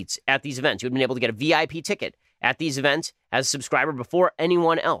seats at these events. You would have been able to get a VIP ticket at these events as a subscriber before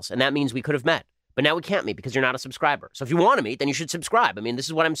anyone else. And that means we could have met. But now we can't meet because you're not a subscriber. So if you want to meet, then you should subscribe. I mean, this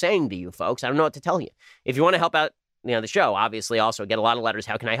is what I'm saying to you, folks. I don't know what to tell you. If you want to help out, the show, obviously, also get a lot of letters.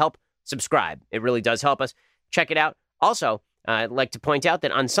 How can I help? Subscribe. It really does help us. Check it out. Also, I'd like to point out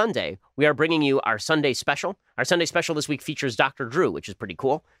that on Sunday, we are bringing you our Sunday special. Our Sunday special this week features Dr. Drew, which is pretty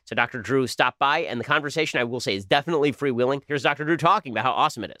cool. So Dr. Drew stopped by, and the conversation, I will say, is definitely freewheeling. Here's Dr. Drew talking about how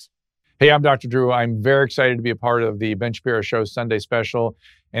awesome it is. Hey, I'm Dr. Drew. I'm very excited to be a part of the Ben Shapiro Show Sunday special.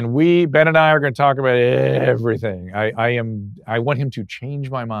 And Ben and I are going to talk about everything. I want him to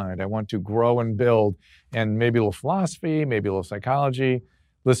change my mind. I want to grow and build, and maybe a little philosophy, maybe a little psychology.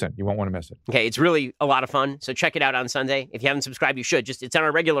 Listen, you won't want to miss it. Okay, it's really a lot of fun. So check it out on Sunday. If you haven't subscribed, you should. It's on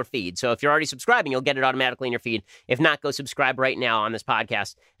our regular feed. So if you're already subscribing, you'll get it automatically in your feed. If not, go subscribe right now on this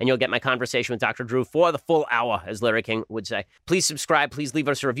podcast, and you'll get my conversation with Dr. Drew for the full hour, as Larry King would say. Please subscribe. Please leave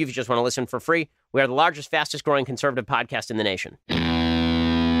us a review if you just want to listen for free. We are the largest, fastest growing conservative podcast in the nation.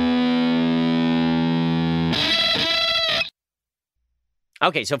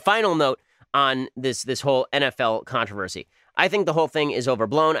 Okay, so final note on this whole NFL controversy. I think the whole thing is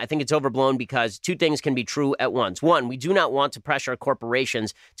overblown. I think it's overblown because two things can be true at once. One, we do not want to pressure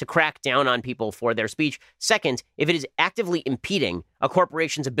corporations to crack down on people for their speech. Second, if it is actively impeding a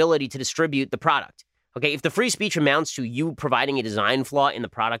corporation's ability to distribute the product. Okay, if the free speech amounts to you providing a design flaw in the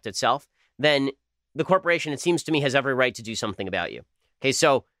product itself, then the corporation, it seems to me, has every right to do something about you. Okay,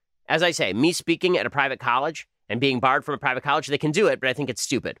 so as I say, me speaking at a private college and being barred from a private college, they can do it, but I think it's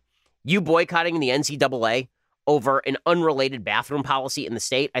stupid. You boycotting the NCAA over an unrelated bathroom policy in the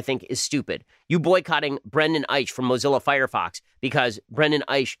state, I think is stupid. You boycotting Brendan Eich from Mozilla Firefox because Brendan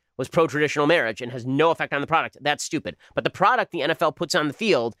Eich was pro-traditional marriage and has no effect on the product, that's stupid. But the product the NFL puts on the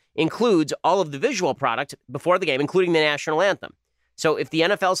field includes all of the visual product before the game, including the national anthem. So if the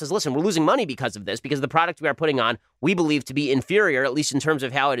NFL says, listen, we're losing money because of this, because the product we are putting on, we believe to be inferior, at least in terms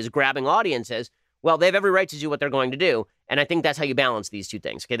of how it is grabbing audiences, well, they have every right to do what they're going to do. And I think that's how you balance these two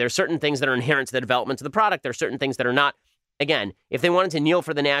things. Okay, there are certain things that are inherent to the development of the product. There are certain things that are not. Again, if they wanted to kneel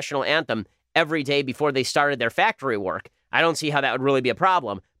for the national anthem every day before they started their factory work, I don't see how that would really be a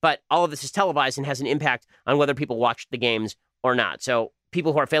problem. But all of this is televised and has an impact on whether people watch the games or not. So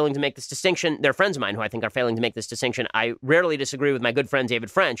people who are failing to make this distinction, they're friends of mine who I think are failing to make this distinction. I rarely disagree with my good friend David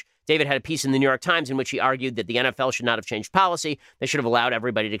French. David had a piece in the New York Times in which he argued that the NFL should not have changed policy. They should have allowed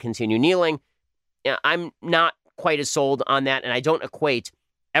everybody to continue kneeling. I'm not quite as sold on that, and I don't equate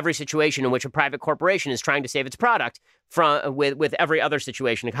every situation in which a private corporation is trying to save its product with every other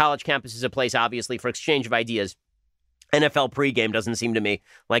situation. A college campus is a place, obviously, for exchange of ideas. NFL pregame doesn't seem to me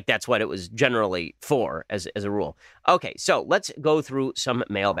like that's what it was generally for as a rule. Okay, so let's go through some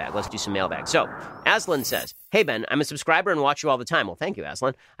mailbag. Let's do some mailbag. So Aslan says, hey, Ben, I'm a subscriber and watch you all the time. Well, thank you,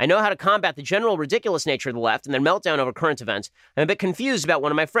 Aslan. I know how to combat the general ridiculous nature of the left and their meltdown over current events. I'm a bit confused about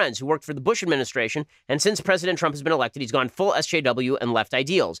one of my friends who worked for the Bush administration, and since President Trump has been elected, he's gone full SJW and left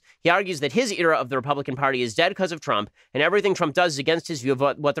ideals. He argues that his era of the Republican Party is dead because of Trump, and everything Trump does is against his view of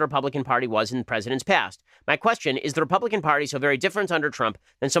what the Republican Party was in the president's past. My question, is the Republican Party so very different under Trump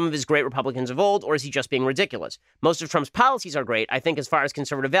than some of his great Republicans of old, or is he just being ridiculous? Most of Trump's policies are great, I think, as far as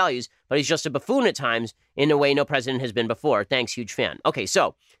conservative values, but he's just a buffoon at times in a way no president has been before. Thanks, huge fan. Okay,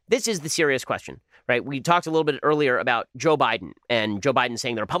 so this is the serious question, right? We talked a little bit earlier about Joe Biden and Joe Biden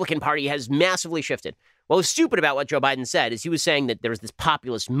saying the Republican Party has massively shifted. What was stupid about what Joe Biden said is he was saying that there was this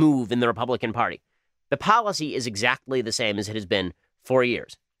populist move in the Republican Party. The policy is exactly the same as it has been for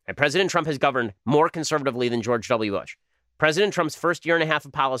years. Right? President Trump has governed more conservatively than George W. Bush. President Trump's first year and a half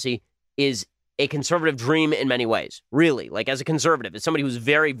of policy is a conservative dream in many ways, really. Like, as a conservative, as somebody who's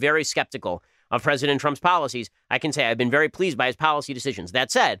very, very skeptical of President Trump's policies, I can say I've been very pleased by his policy decisions.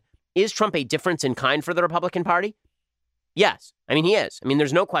 That said, is Trump a difference in kind for the Republican Party? Yes. I mean, he is. I mean,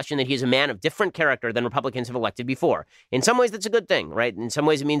 there's no question that he is a man of different character than Republicans have elected before. In some ways, that's a good thing, right? In some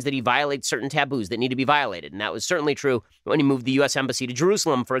ways, it means that he violates certain taboos that need to be violated. And that was certainly true when he moved the U.S. Embassy to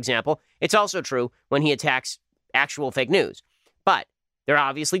Jerusalem, for example. It's also true when he attacks actual fake news. But there are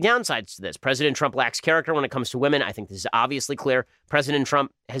obviously downsides to this. President Trump lacks character when it comes to women. I think this is obviously clear. President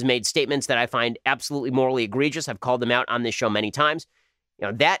Trump has made statements that I find absolutely morally egregious. I've called them out on this show many times. You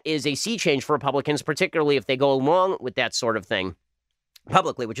know, that is a sea change for Republicans, particularly if they go along with that sort of thing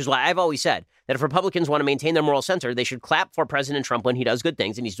publicly, which is why I've always said that if Republicans want to maintain their moral center, they should clap for President Trump when he does good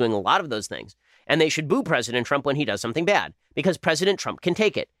things, and he's doing a lot of those things. And they should boo President Trump when he does something bad, because President Trump can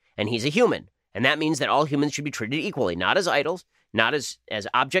take it, and he's a human. And that means that all humans should be treated equally, not as idols, not as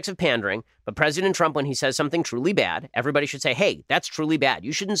objects of pandering, but President Trump, when he says something truly bad, everybody should say, hey, that's truly bad.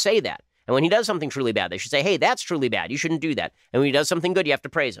 You shouldn't say that. And when he does something truly bad, they should say, hey, that's truly bad. You shouldn't do that. And when he does something good, you have to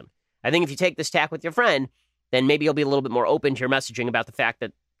praise him. I think if you take this tack with your friend, then maybe you'll be a little bit more open to your messaging about the fact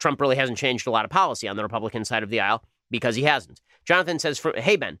that Trump really hasn't changed a lot of policy on the Republican side of the aisle, because he hasn't. Jonathan says,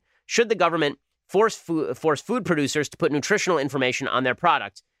 hey, Ben, should the government force food producers to put nutritional information on their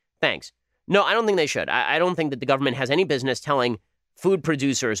products? Thanks. No, I don't think they should. I don't think that the government has any business telling food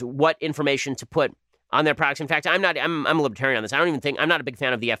producers what information to put on their products. In fact, I'm a libertarian on this. I'm not a big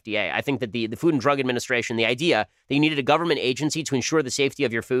fan of the FDA. I think that the Food and Drug Administration, the idea that you needed a government agency to ensure the safety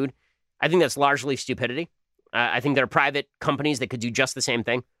of your food, I think that's largely stupidity. I think there are private companies that could do just the same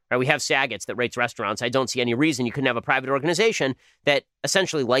thing. Right? We have SAGITS that rates restaurants. I don't see any reason you couldn't have a private organization that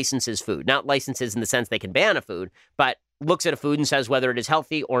essentially licenses food. Not licenses in the sense they can ban a food, but looks at a food and says whether it is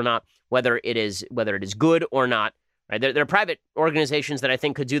healthy or not, whether it is good or not. Right? There are private organizations that I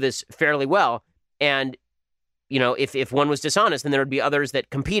think could do this fairly well. And, you know, if one was dishonest, then there would be others that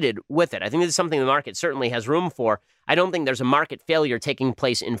competed with it. I think this is something the market certainly has room for. I don't think there's a market failure taking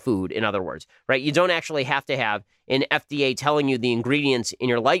place in food, in other words, right? You don't actually have to have an FDA telling you the ingredients in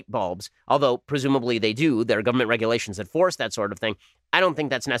your light bulbs, although presumably they do. There are government regulations that force that sort of thing. I don't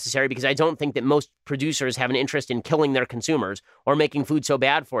think that's necessary, because I don't think that most producers have an interest in killing their consumers or making food so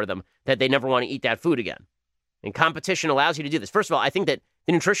bad for them that they never want to eat that food again. And competition allows you to do this. First of all, I think that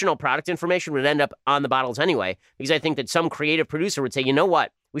the nutritional product information would end up on the bottles anyway, because I think that some creative producer would say, you know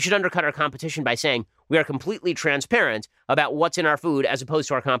what, we should undercut our competition by saying we are completely transparent about what's in our food as opposed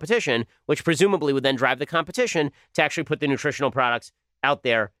to our competition, which presumably would then drive the competition to actually put the nutritional products out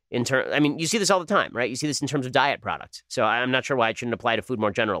there. I mean, you see this all the time, right? You see this in terms of diet products. So I'm not sure why it shouldn't apply to food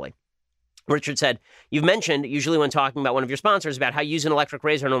more generally. Richard said, you've mentioned, usually when talking about one of your sponsors, about how you use an electric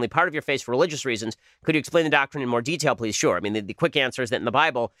razor on only part of your face for religious reasons. Could you explain the doctrine in more detail, please? Sure. I mean, the quick answer is that in the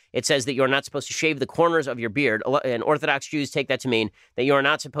Bible, it says that you're not supposed to shave the corners of your beard. And Orthodox Jews take that to mean that you are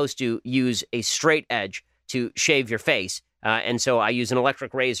not supposed to use a straight edge to shave your face. And so I use an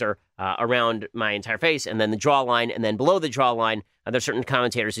electric razor around my entire face, and then the jawline, and then below the jawline, there's certain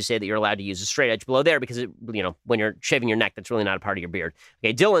commentators who say that you're allowed to use a straight edge below there because, when you're shaving your neck, that's really not a part of your beard.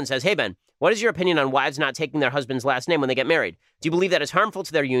 Okay, Dylan says, hey, Ben, what is your opinion on wives not taking their husband's last name when they get married? Do you believe that is harmful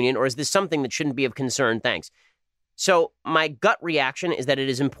to their union, or is this something that shouldn't be of concern? Thanks. So my gut reaction is that it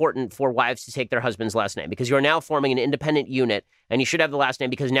is important for wives to take their husband's last name, because you are now forming an independent unit, and you should have the last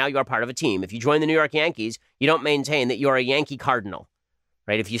name because now you are part of a team. If you join the New York Yankees, you don't maintain that you are a Yankee Cardinal,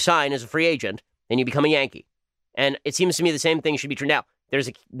 right? If you sign as a free agent, then you become a Yankee. And it seems to me the same thing should be true. Now,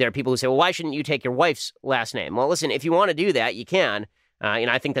 there are people who say, well, why shouldn't you take your wife's last name? Well, listen, if you want to do that, you can.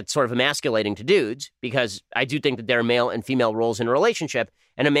 I think that's sort of emasculating to dudes, because I do think that there are male and female roles in a relationship,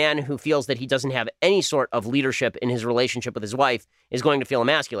 and a man who feels that he doesn't have any sort of leadership in his relationship with his wife is going to feel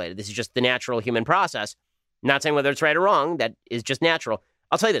emasculated. This is just the natural human process. I'm not saying whether it's right or wrong. That is just natural.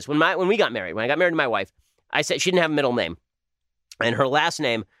 I'll tell you this. When I got married to my wife, I said she didn't have a middle name, and her last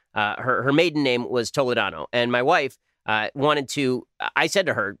name, her maiden name was Toledano, and my wife I said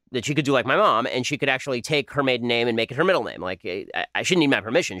to her that she could do like my mom, and she could actually take her maiden name and make it her middle name. Like, I shouldn't need my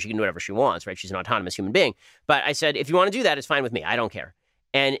permission. She can do whatever she wants, right? She's an autonomous human being. But I said, if you want to do that, it's fine with me. I don't care.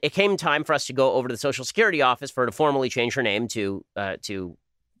 And it came time for us to go over to the Social Security office for her to formally change her name to her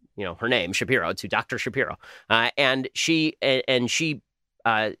name, Shapiro, to Dr. Shapiro. And she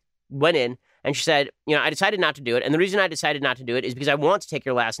went in and she said, I decided not to do it. And the reason I decided not to do it is because I want to take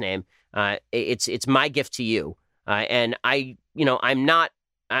your last name. It's my gift to you. And I'm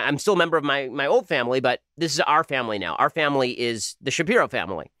still a member of my old family, but this is our family now. Our family is the Shapiro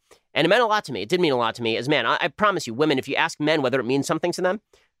family. And it meant a lot to me. It did mean a lot to me as a man. I promise you, women, if you ask men whether it means something to them,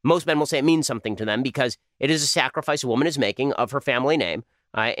 most men will say it means something to them because it is a sacrifice a woman is making of her family name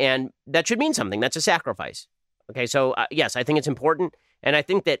And that should mean something. That's a sacrifice. Okay, so yes, I think it's important. And I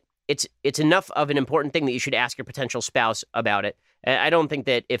think that it's enough of an important thing that you should ask your potential spouse about it. I don't think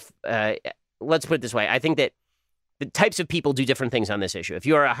that let's put it this way. I think that the types of people do different things on this issue. If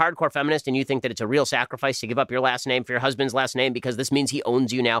you are a hardcore feminist and you think that it's a real sacrifice to give up your last name for your husband's last name because this means he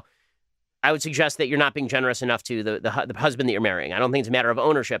owns you now, I would suggest that you're not being generous enough to the husband that you're marrying. I don't think it's a matter of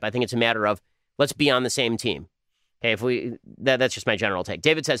ownership. I think it's a matter of let's be on the same team. Okay, that's just my general take.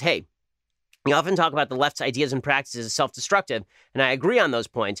 David says, hey, we often talk about the left's ideas and practices as self-destructive, and I agree on those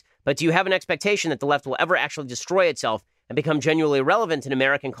points, but do you have an expectation that the left will ever actually destroy itself and become genuinely relevant in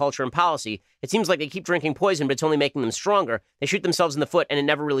American culture and policy? It seems like they keep drinking poison, but it's only making them stronger. They shoot themselves in the foot, and it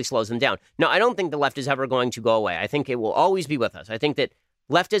never really slows them down. No, I don't think the left is ever going to go away. I think it will always be with us. I think that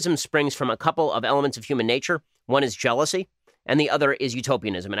leftism springs from a couple of elements of human nature. One is jealousy, and the other is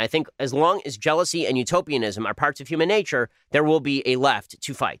utopianism. And I think as long as jealousy and utopianism are parts of human nature, there will be a left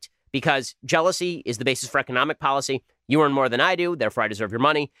to fight. Because jealousy is the basis for economic policy. You earn more than I do, therefore I deserve your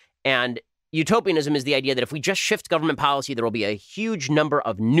money. And utopianism is the idea that if we just shift government policy, there will be a huge number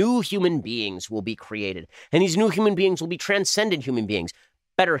of new human beings will be created. And these new human beings will be transcendent human beings,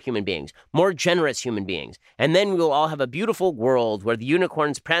 better human beings, more generous human beings. And then we will all have a beautiful world where the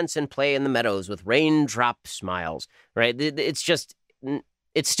unicorns prance and play in the meadows with raindrop smiles, right?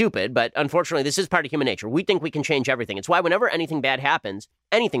 It's stupid, but unfortunately, this is part of human nature. We think we can change everything. It's why whenever anything bad happens,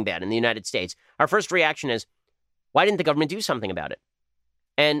 anything bad in the United States, our first reaction is, why didn't the government do something about it?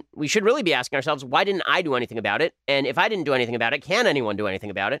 And we should really be asking ourselves, why didn't I do anything about it? And if I didn't do anything about it, can anyone do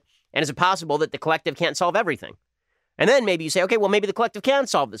anything about it? And is it possible that the collective can't solve everything? And then maybe you say, okay, well, maybe the collective can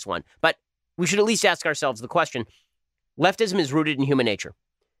solve this one. But we should at least ask ourselves the question, leftism is rooted in human nature.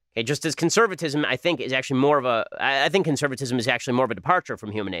 Okay, just as conservatism, I think conservatism is actually more of a departure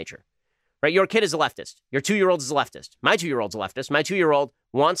from human nature, right? Your kid is a leftist. Your 2-year-old is a leftist. My 2-year-old's a leftist. My 2-year-old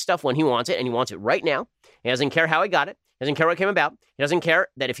wants stuff when he wants it, and he wants it right now. He doesn't care how he got it. He doesn't care what it came about. He doesn't care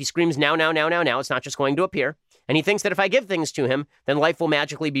that if he screams now, it's not just going to appear. And he thinks that if I give things to him, then life will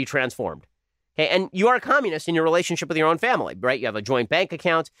magically be transformed. Okay, and you are a communist in your relationship with your own family, right? You have a joint bank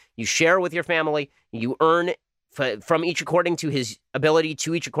account. You share with your family. You earn from each according to his ability,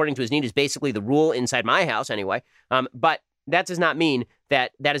 to each according to his need is basically the rule inside my house anyway. But that does not mean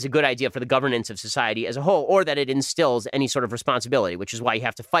that that is a good idea for the governance of society as a whole, or that it instills any sort of responsibility, which is why you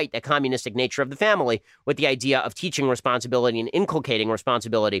have to fight the communistic nature of the family with the idea of teaching responsibility and inculcating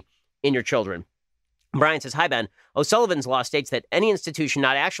responsibility in your children. Brian says, hi, Ben. O'Sullivan's law states that any institution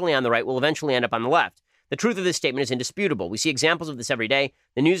not actually on the right will eventually end up on the left. The truth of this statement is indisputable. We see examples of this every day.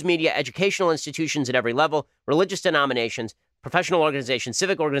 The news media, educational institutions at every level, religious denominations, professional organizations,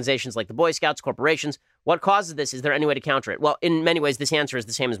 civic organizations like the Boy Scouts, corporations. What causes this? Is there any way to counter it? Well, in many ways, this answer is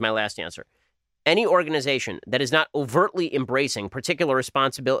the same as my last answer. Any organization that is not overtly embracing particular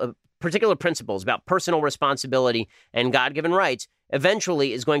principles about personal responsibility and God-given rights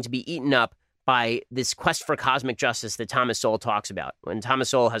eventually is going to be eaten up by this quest for cosmic justice that Thomas Sowell talks about. And Thomas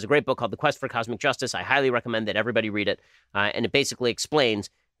Sowell has a great book called The Quest for Cosmic Justice. I highly recommend that everybody read it. And it basically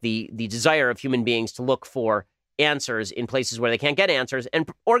explains the desire of human beings to look for answers in places where they can't get answers. And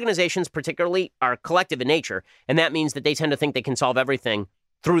organizations particularly are collective in nature. And that means that they tend to think they can solve everything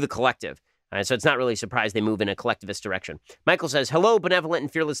through the collective. So it's not really a surprise they move in a collectivist direction. Michael says, hello, benevolent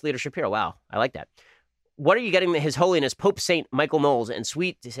and fearless leadership hero. Wow, I like that. What are you getting His Holiness Pope Saint Michael Knowles and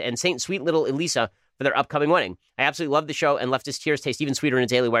Saint Sweet Little Elisa for their upcoming wedding? I absolutely love the show, and leftist tears taste even sweeter in a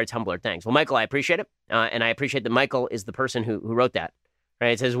Daily Wire tumbler. Thanks. Well, Michael, I appreciate it, and I appreciate that Michael is the person who wrote that.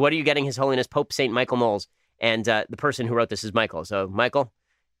 Right? It says, what are you getting His Holiness Pope Saint Michael Knowles? And the person who wrote this is Michael. So, Michael,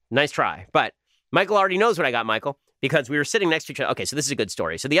 nice try. But Michael already knows what I got, Michael, because we were sitting next to each other. Okay, so this is a good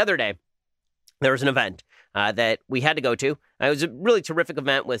story. So the other day, there was an event that we had to go to. It was a really terrific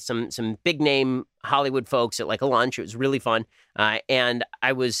event with some big-name Hollywood folks at like a lunch. It was really fun. And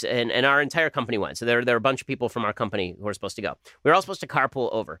I was, and our entire company went. So there were a bunch of people from our company who were supposed to go. We were all supposed to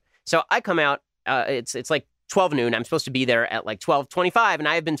carpool over. So I come out, it's like 12 noon. I'm supposed to be there at like 12:25, and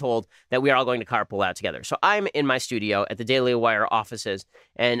I have been told that we are all going to carpool out together. So I'm in my studio at the Daily Wire offices,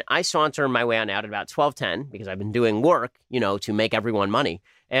 and I saunter my way on out at about 12:10 because I've been doing work, to make everyone money.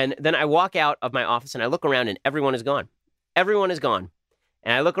 And then I walk out of my office, and I look around, and everyone is gone. Everyone is gone.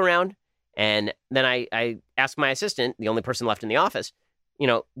 And I look around, and then I ask my assistant, the only person left in the office,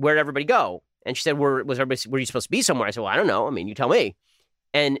 where'd everybody go? And she said, were you supposed to be somewhere? I said, well, I don't know. I mean, you tell me.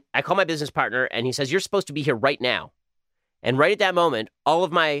 And I call my business partner, and he says, you're supposed to be here right now. And right at that moment, all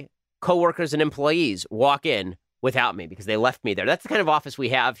of my coworkers and employees walk in without me because they left me there. That's the kind of office we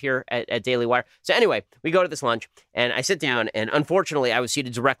have here at Daily Wire. So anyway, we go to this lunch, and I sit down, and unfortunately, I was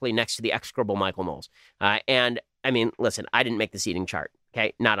seated directly next to the execrable Michael Knowles. And I mean, listen, I didn't make the seating chart.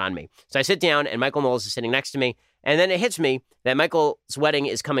 Okay, not on me. So I sit down and Michael Knowles is sitting next to me. And then it hits me that Michael's wedding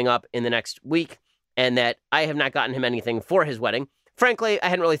is coming up in the next week and that I have not gotten him anything for his wedding. Frankly, I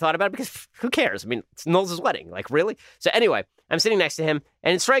hadn't really thought about it because who cares? I mean, it's Knowles' wedding. Like, really? So anyway, I'm sitting next to him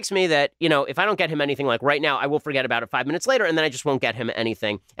and it strikes me that, if I don't get him anything like right now, I will forget about it 5 minutes later and then I just won't get him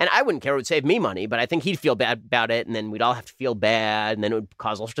anything. And I wouldn't care. It would save me money, but I think he'd feel bad about it and then we'd all have to feel bad and then it would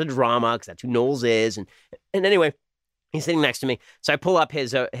cause all sorts of drama because that's who Knowles is. And anyway, he's sitting next to me. So I pull up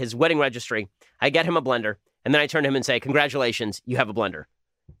his wedding registry. I get him a blender. And then I turn to him and say, congratulations, you have a blender.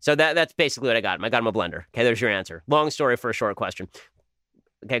 So that's basically what I got him. I got him a blender. Okay, there's your answer. Long story for a short question.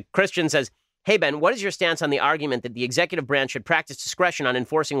 Okay, Christian says, hey, Ben, what is your stance on the argument that the executive branch should practice discretion on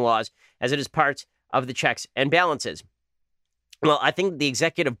enforcing laws as it is part of the checks and balances? Well, I think the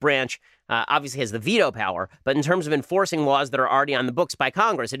executive branch obviously has the veto power, but in terms of enforcing laws that are already on the books by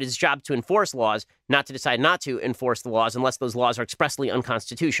Congress, it is its job to enforce laws, not to decide not to enforce the laws unless those laws are expressly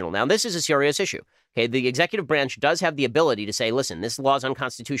unconstitutional. Now, this is a serious issue. Okay, the executive branch does have the ability to say, listen, this law is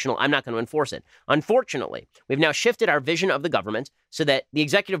unconstitutional. I'm not going to enforce it. Unfortunately, we've now shifted our vision of the government so that the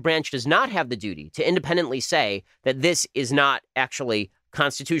executive branch does not have the duty to independently say that this is not actually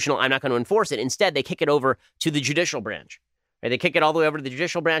constitutional. I'm not going to enforce it. Instead, they kick it over to the judicial branch. Right? They kick it all the way over to the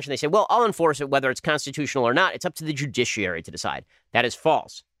judicial branch and they say, well, I'll enforce it whether it's constitutional or not. It's up to the judiciary to decide. That is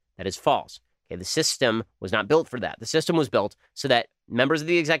false. That is false. Okay, the system was not built for that. The system was built so that members of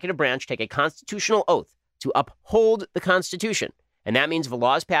the executive branch take a constitutional oath to uphold the Constitution. And that means if a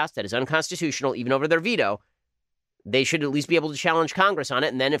law is passed that is unconstitutional, even over their veto, they should at least be able to challenge Congress on it.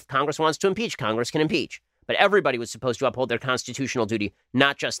 And then if Congress wants to impeach, Congress can impeach. But everybody was supposed to uphold their constitutional duty,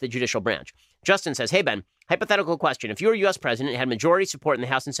 not just the judicial branch. Justin says, hey, Ben, hypothetical question. If you were U.S. president and had majority support in the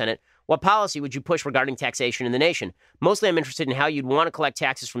House and Senate, what policy would you push regarding taxation in the nation? Mostly I'm interested in how you'd want to collect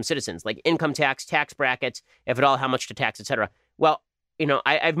taxes from citizens, like income tax, tax brackets, if at all, how much to tax, etc. Well,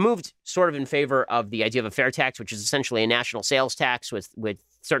 I've moved sort of in favor of the idea of a fair tax, which is essentially a national sales tax with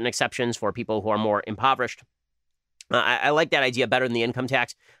certain exceptions for people who are more impoverished. I like that idea better than the income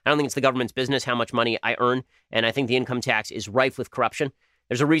tax. I don't think it's the government's business how much money I earn, and I think the income tax is rife with corruption.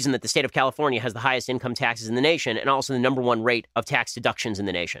 There's a reason that the state of California has the highest income taxes in the nation and also the number one rate of tax deductions in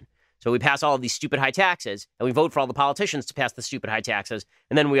the nation. So we pass all of these stupid high taxes, and we vote for all the politicians to pass the stupid high taxes,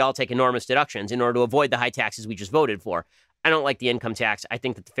 and then we all take enormous deductions in order to avoid the high taxes we just voted for. I don't like the income tax. I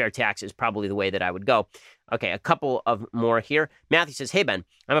think that the fair tax is probably the way that I would go. Okay, a couple of more here. Matthew says, hey, Ben,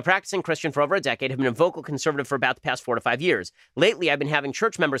 I'm a practicing Christian for over a decade, have been a vocal conservative for about the past 4 to 5 years. Lately, I've been having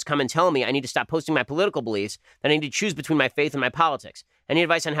church members come and tell me I need to stop posting my political beliefs, that I need to choose between my faith and my politics. Any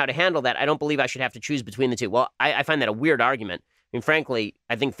advice on how to handle that? I don't believe I should have to choose between the two. Well, I find that a weird argument. I mean, frankly,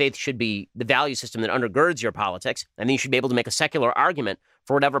 I think faith should be the value system that undergirds your politics. I think you should be able to make a secular argument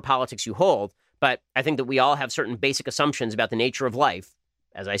for whatever politics you hold. But I think that we all have certain basic assumptions about the nature of life,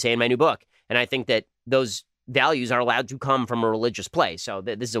 as I say in my new book. And I think that those values are allowed to come from a religious place. So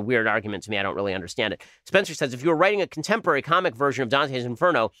this is a weird argument to me. I don't really understand it. Spencer says, if you were writing a contemporary comic version of Dante's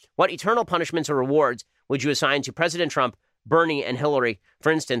Inferno, what eternal punishments or rewards would you assign to President Trump, Bernie, and Hillary?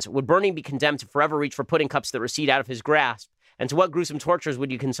 For instance, would Bernie be condemned to forever reach for pudding cups that recede out of his grasp? And to what gruesome tortures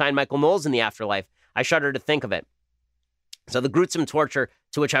would you consign Michael Knowles in the afterlife? I shudder to think of it. So the gruesome torture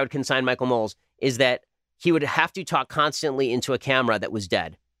to which I would consign Michael Knowles is that he would have to talk constantly into a camera that was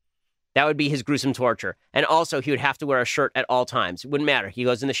dead. That would be his gruesome torture. And also, he would have to wear a shirt at all times. It wouldn't matter. He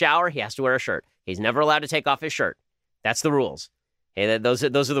goes in the shower, he has to wear a shirt. He's never allowed to take off his shirt. That's the rules. Okay, those are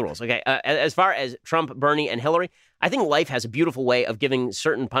the rules. Okay, as far as Trump, Bernie, and Hillary, I think life has a beautiful way of giving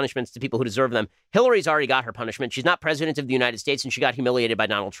certain punishments to people who deserve them. Hillary's already got her punishment. She's not president of the United States, and she got humiliated by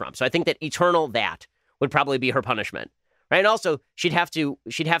Donald Trump. So I think that eternal that would probably be her punishment. Right? And also, she'd have to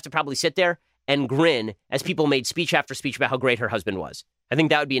probably sit there and grin as people made speech after speech about how great her husband was. I think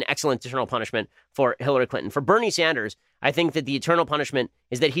that would be an excellent eternal punishment for Hillary Clinton. For Bernie Sanders, I think that the eternal punishment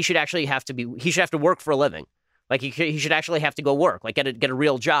is that he should have to work for a living. Like he should actually have to go work, like get a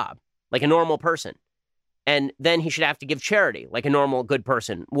real job, like a normal person. And then he should have to give charity, like a normal good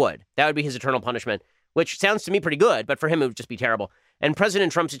person would. That would be his eternal punishment, which sounds to me pretty good, but for him it would just be terrible. And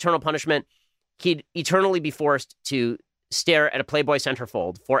President Trump's eternal punishment, he'd eternally be forced to stare at a Playboy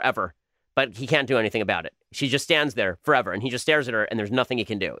centerfold forever, but he can't do anything about it. She just stands there forever, and he just stares at her, and there's nothing he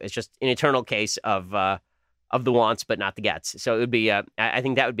can do. It's just an eternal case of the wants, but not the gets. So it would be, I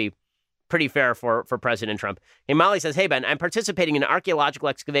think that would be pretty fair for President Trump. Hey, Molly says, hey, Ben, I'm participating in an archaeological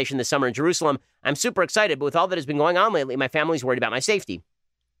excavation this summer in Jerusalem. I'm super excited, but with all that has been going on lately, my family's worried about my safety.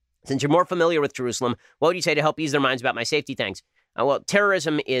 Since you're more familiar with Jerusalem, what would you say to help ease their minds about my safety? Thanks. Well,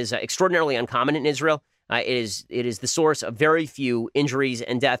 terrorism is extraordinarily uncommon in Israel. It is the source of very few injuries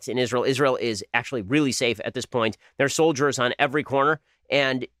and deaths in Israel. Israel is actually really safe at this point. There are soldiers on every corner.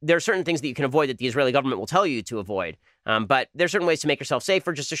 And there are certain things that you can avoid that the Israeli government will tell you to avoid. But there are certain ways to make yourself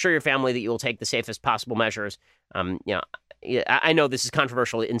safer. Just assure your family that you will take the safest possible measures. I know this is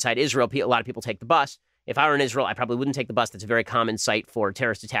controversial inside Israel. A lot of people take the bus. If I were in Israel, I probably wouldn't take the bus. That's a very common site for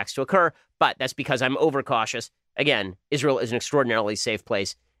terrorist attacks to occur. But that's because I'm overcautious. Again, Israel is an extraordinarily safe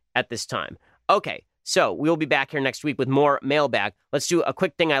place at this time. Okay, so we'll be back here next week with more mailbag. Let's do a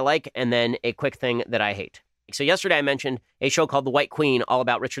quick thing I like and then a quick thing that I hate. So yesterday I mentioned a show called The White Queen, all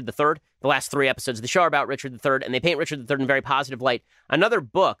about Richard III. The last 3 episodes of the show are about Richard III, and they paint Richard III in a very positive light. Another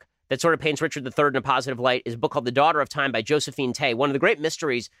book that sort of paints Richard III in a positive light is a book called The Daughter of Time by Josephine Tey, one of the great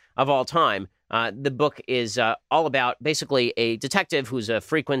mysteries of all time. The book is all about basically a detective who's a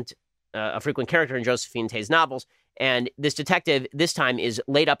frequent character in Josephine Tey's novels. And this detective this time is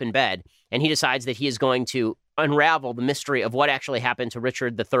laid up in bed, and he decides that he is going to unravel the mystery of what actually happened to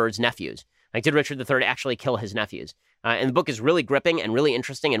Richard III's nephews. Like, did Richard III actually kill his nephews? And the book is really gripping and really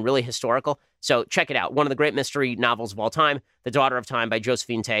interesting and really historical. So check it out. One of the great mystery novels of all time, The Daughter of Time by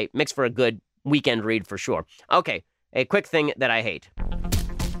Josephine Tey. Makes for a good weekend read for sure. Okay, a quick thing that I hate.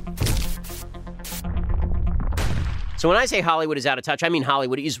 So when I say Hollywood is out of touch, I mean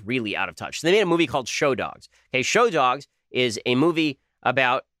Hollywood is really out of touch. So they made a movie called Show Dogs. Okay, Show Dogs is a movie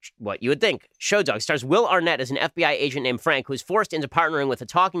about what you would think. Show Dogs stars Will Arnett as an FBI agent named Frank, who's forced into partnering with a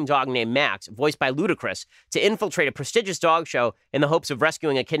talking dog named Max, voiced by Ludacris, to infiltrate a prestigious dog show in the hopes of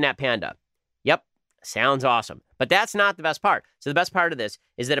rescuing a kidnapped panda. Yep, sounds awesome. But that's not the best part. So the best part of this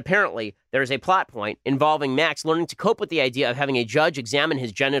is that apparently there is a plot point involving Max learning to cope with the idea of having a judge examine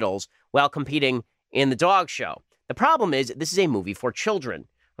his genitals while competing in the dog show. The problem is this is a movie for children,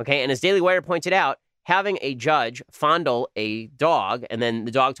 okay? And as Daily Wire pointed out, having a judge fondle a dog and then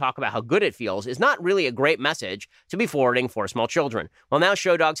the dog talk about how good it feels is not really a great message to be forwarding for small children. Well, now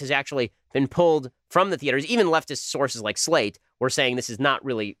Show Dogs has actually been pulled from the theaters. Even leftist sources like Slate were saying this is not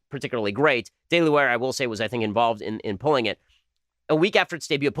really particularly great. Daily Wire, I will say, was, I think, involved in pulling it. A week after its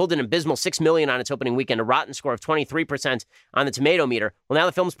debut, it pulled an abysmal $6 million on its opening weekend, a rotten score of 23% on the tomato meter. Well, now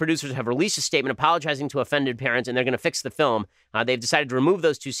the film's producers have released a statement apologizing to offended parents, and they're going to fix the film. They've decided to remove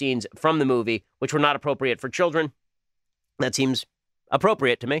those 2 scenes from the movie, which were not appropriate for children. That seems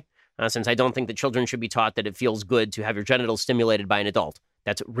appropriate to me, since I don't think that children should be taught that it feels good to have your genitals stimulated by an adult.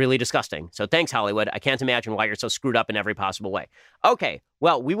 That's really disgusting. So thanks, Hollywood. I can't imagine why you're so screwed up in every possible way. Okay,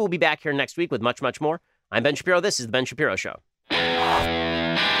 well, we will be back here next week with much, much more. I'm Ben Shapiro. This is The Ben Shapiro Show.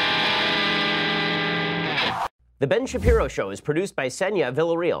 The Ben Shapiro Show is produced by Senya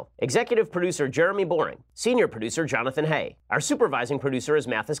Villarreal, executive producer Jeremy Boring, senior producer Jonathan Hay. Our supervising producer is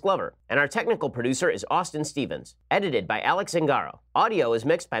Mathis Glover, and our technical producer is Austin Stevens. Edited by Alex Zingaro. Audio is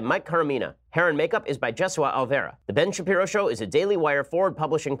mixed by Mike Caramina. Hair and makeup is by Jesua Alvera. The Ben Shapiro Show is a Daily Wire Forward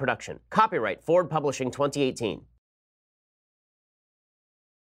Publishing production. Copyright Forward Publishing 2018.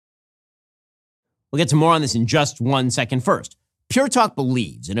 We'll get to more on this in just 1 second. First, Pure Talk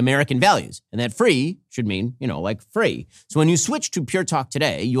believes in American values, and that free should mean, like free. So when you switch to Pure Talk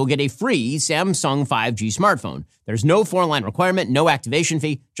today, you'll get a free Samsung 5G smartphone. There's no 4-line requirement, no activation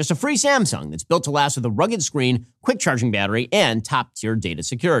fee, just a free Samsung that's built to last with a rugged screen, quick charging battery, and top-tier data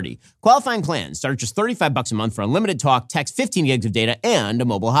security. Qualifying plans start at just $35 a month for unlimited talk, text, 15 gigs of data, and a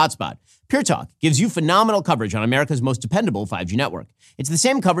mobile hotspot. Pure Talk gives you phenomenal coverage on America's most dependable 5G network. It's the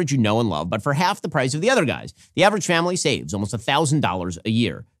same coverage you know and love, but for half the price of the other guys. The average family saves almost $1,000 a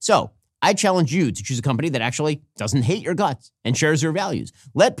year. So I challenge you to choose a company that actually doesn't hate your guts and shares your values.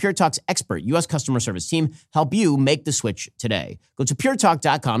 Let Pure Talk's expert U.S. customer service team help you make the switch today. Go to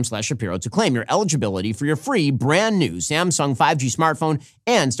puretalk.com/Shapiro to claim your eligibility for your free brand new Samsung 5G smartphone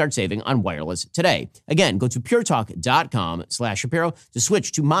and start saving on wireless today. Again, go to puretalk.com/Shapiro to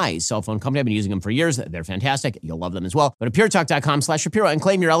switch to my cell phone company. I've been using them for years. They're fantastic. You'll love them as well. Go to puretalk.com/Shapiro and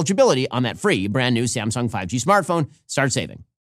claim your eligibility on that free brand new Samsung 5G smartphone. Start saving.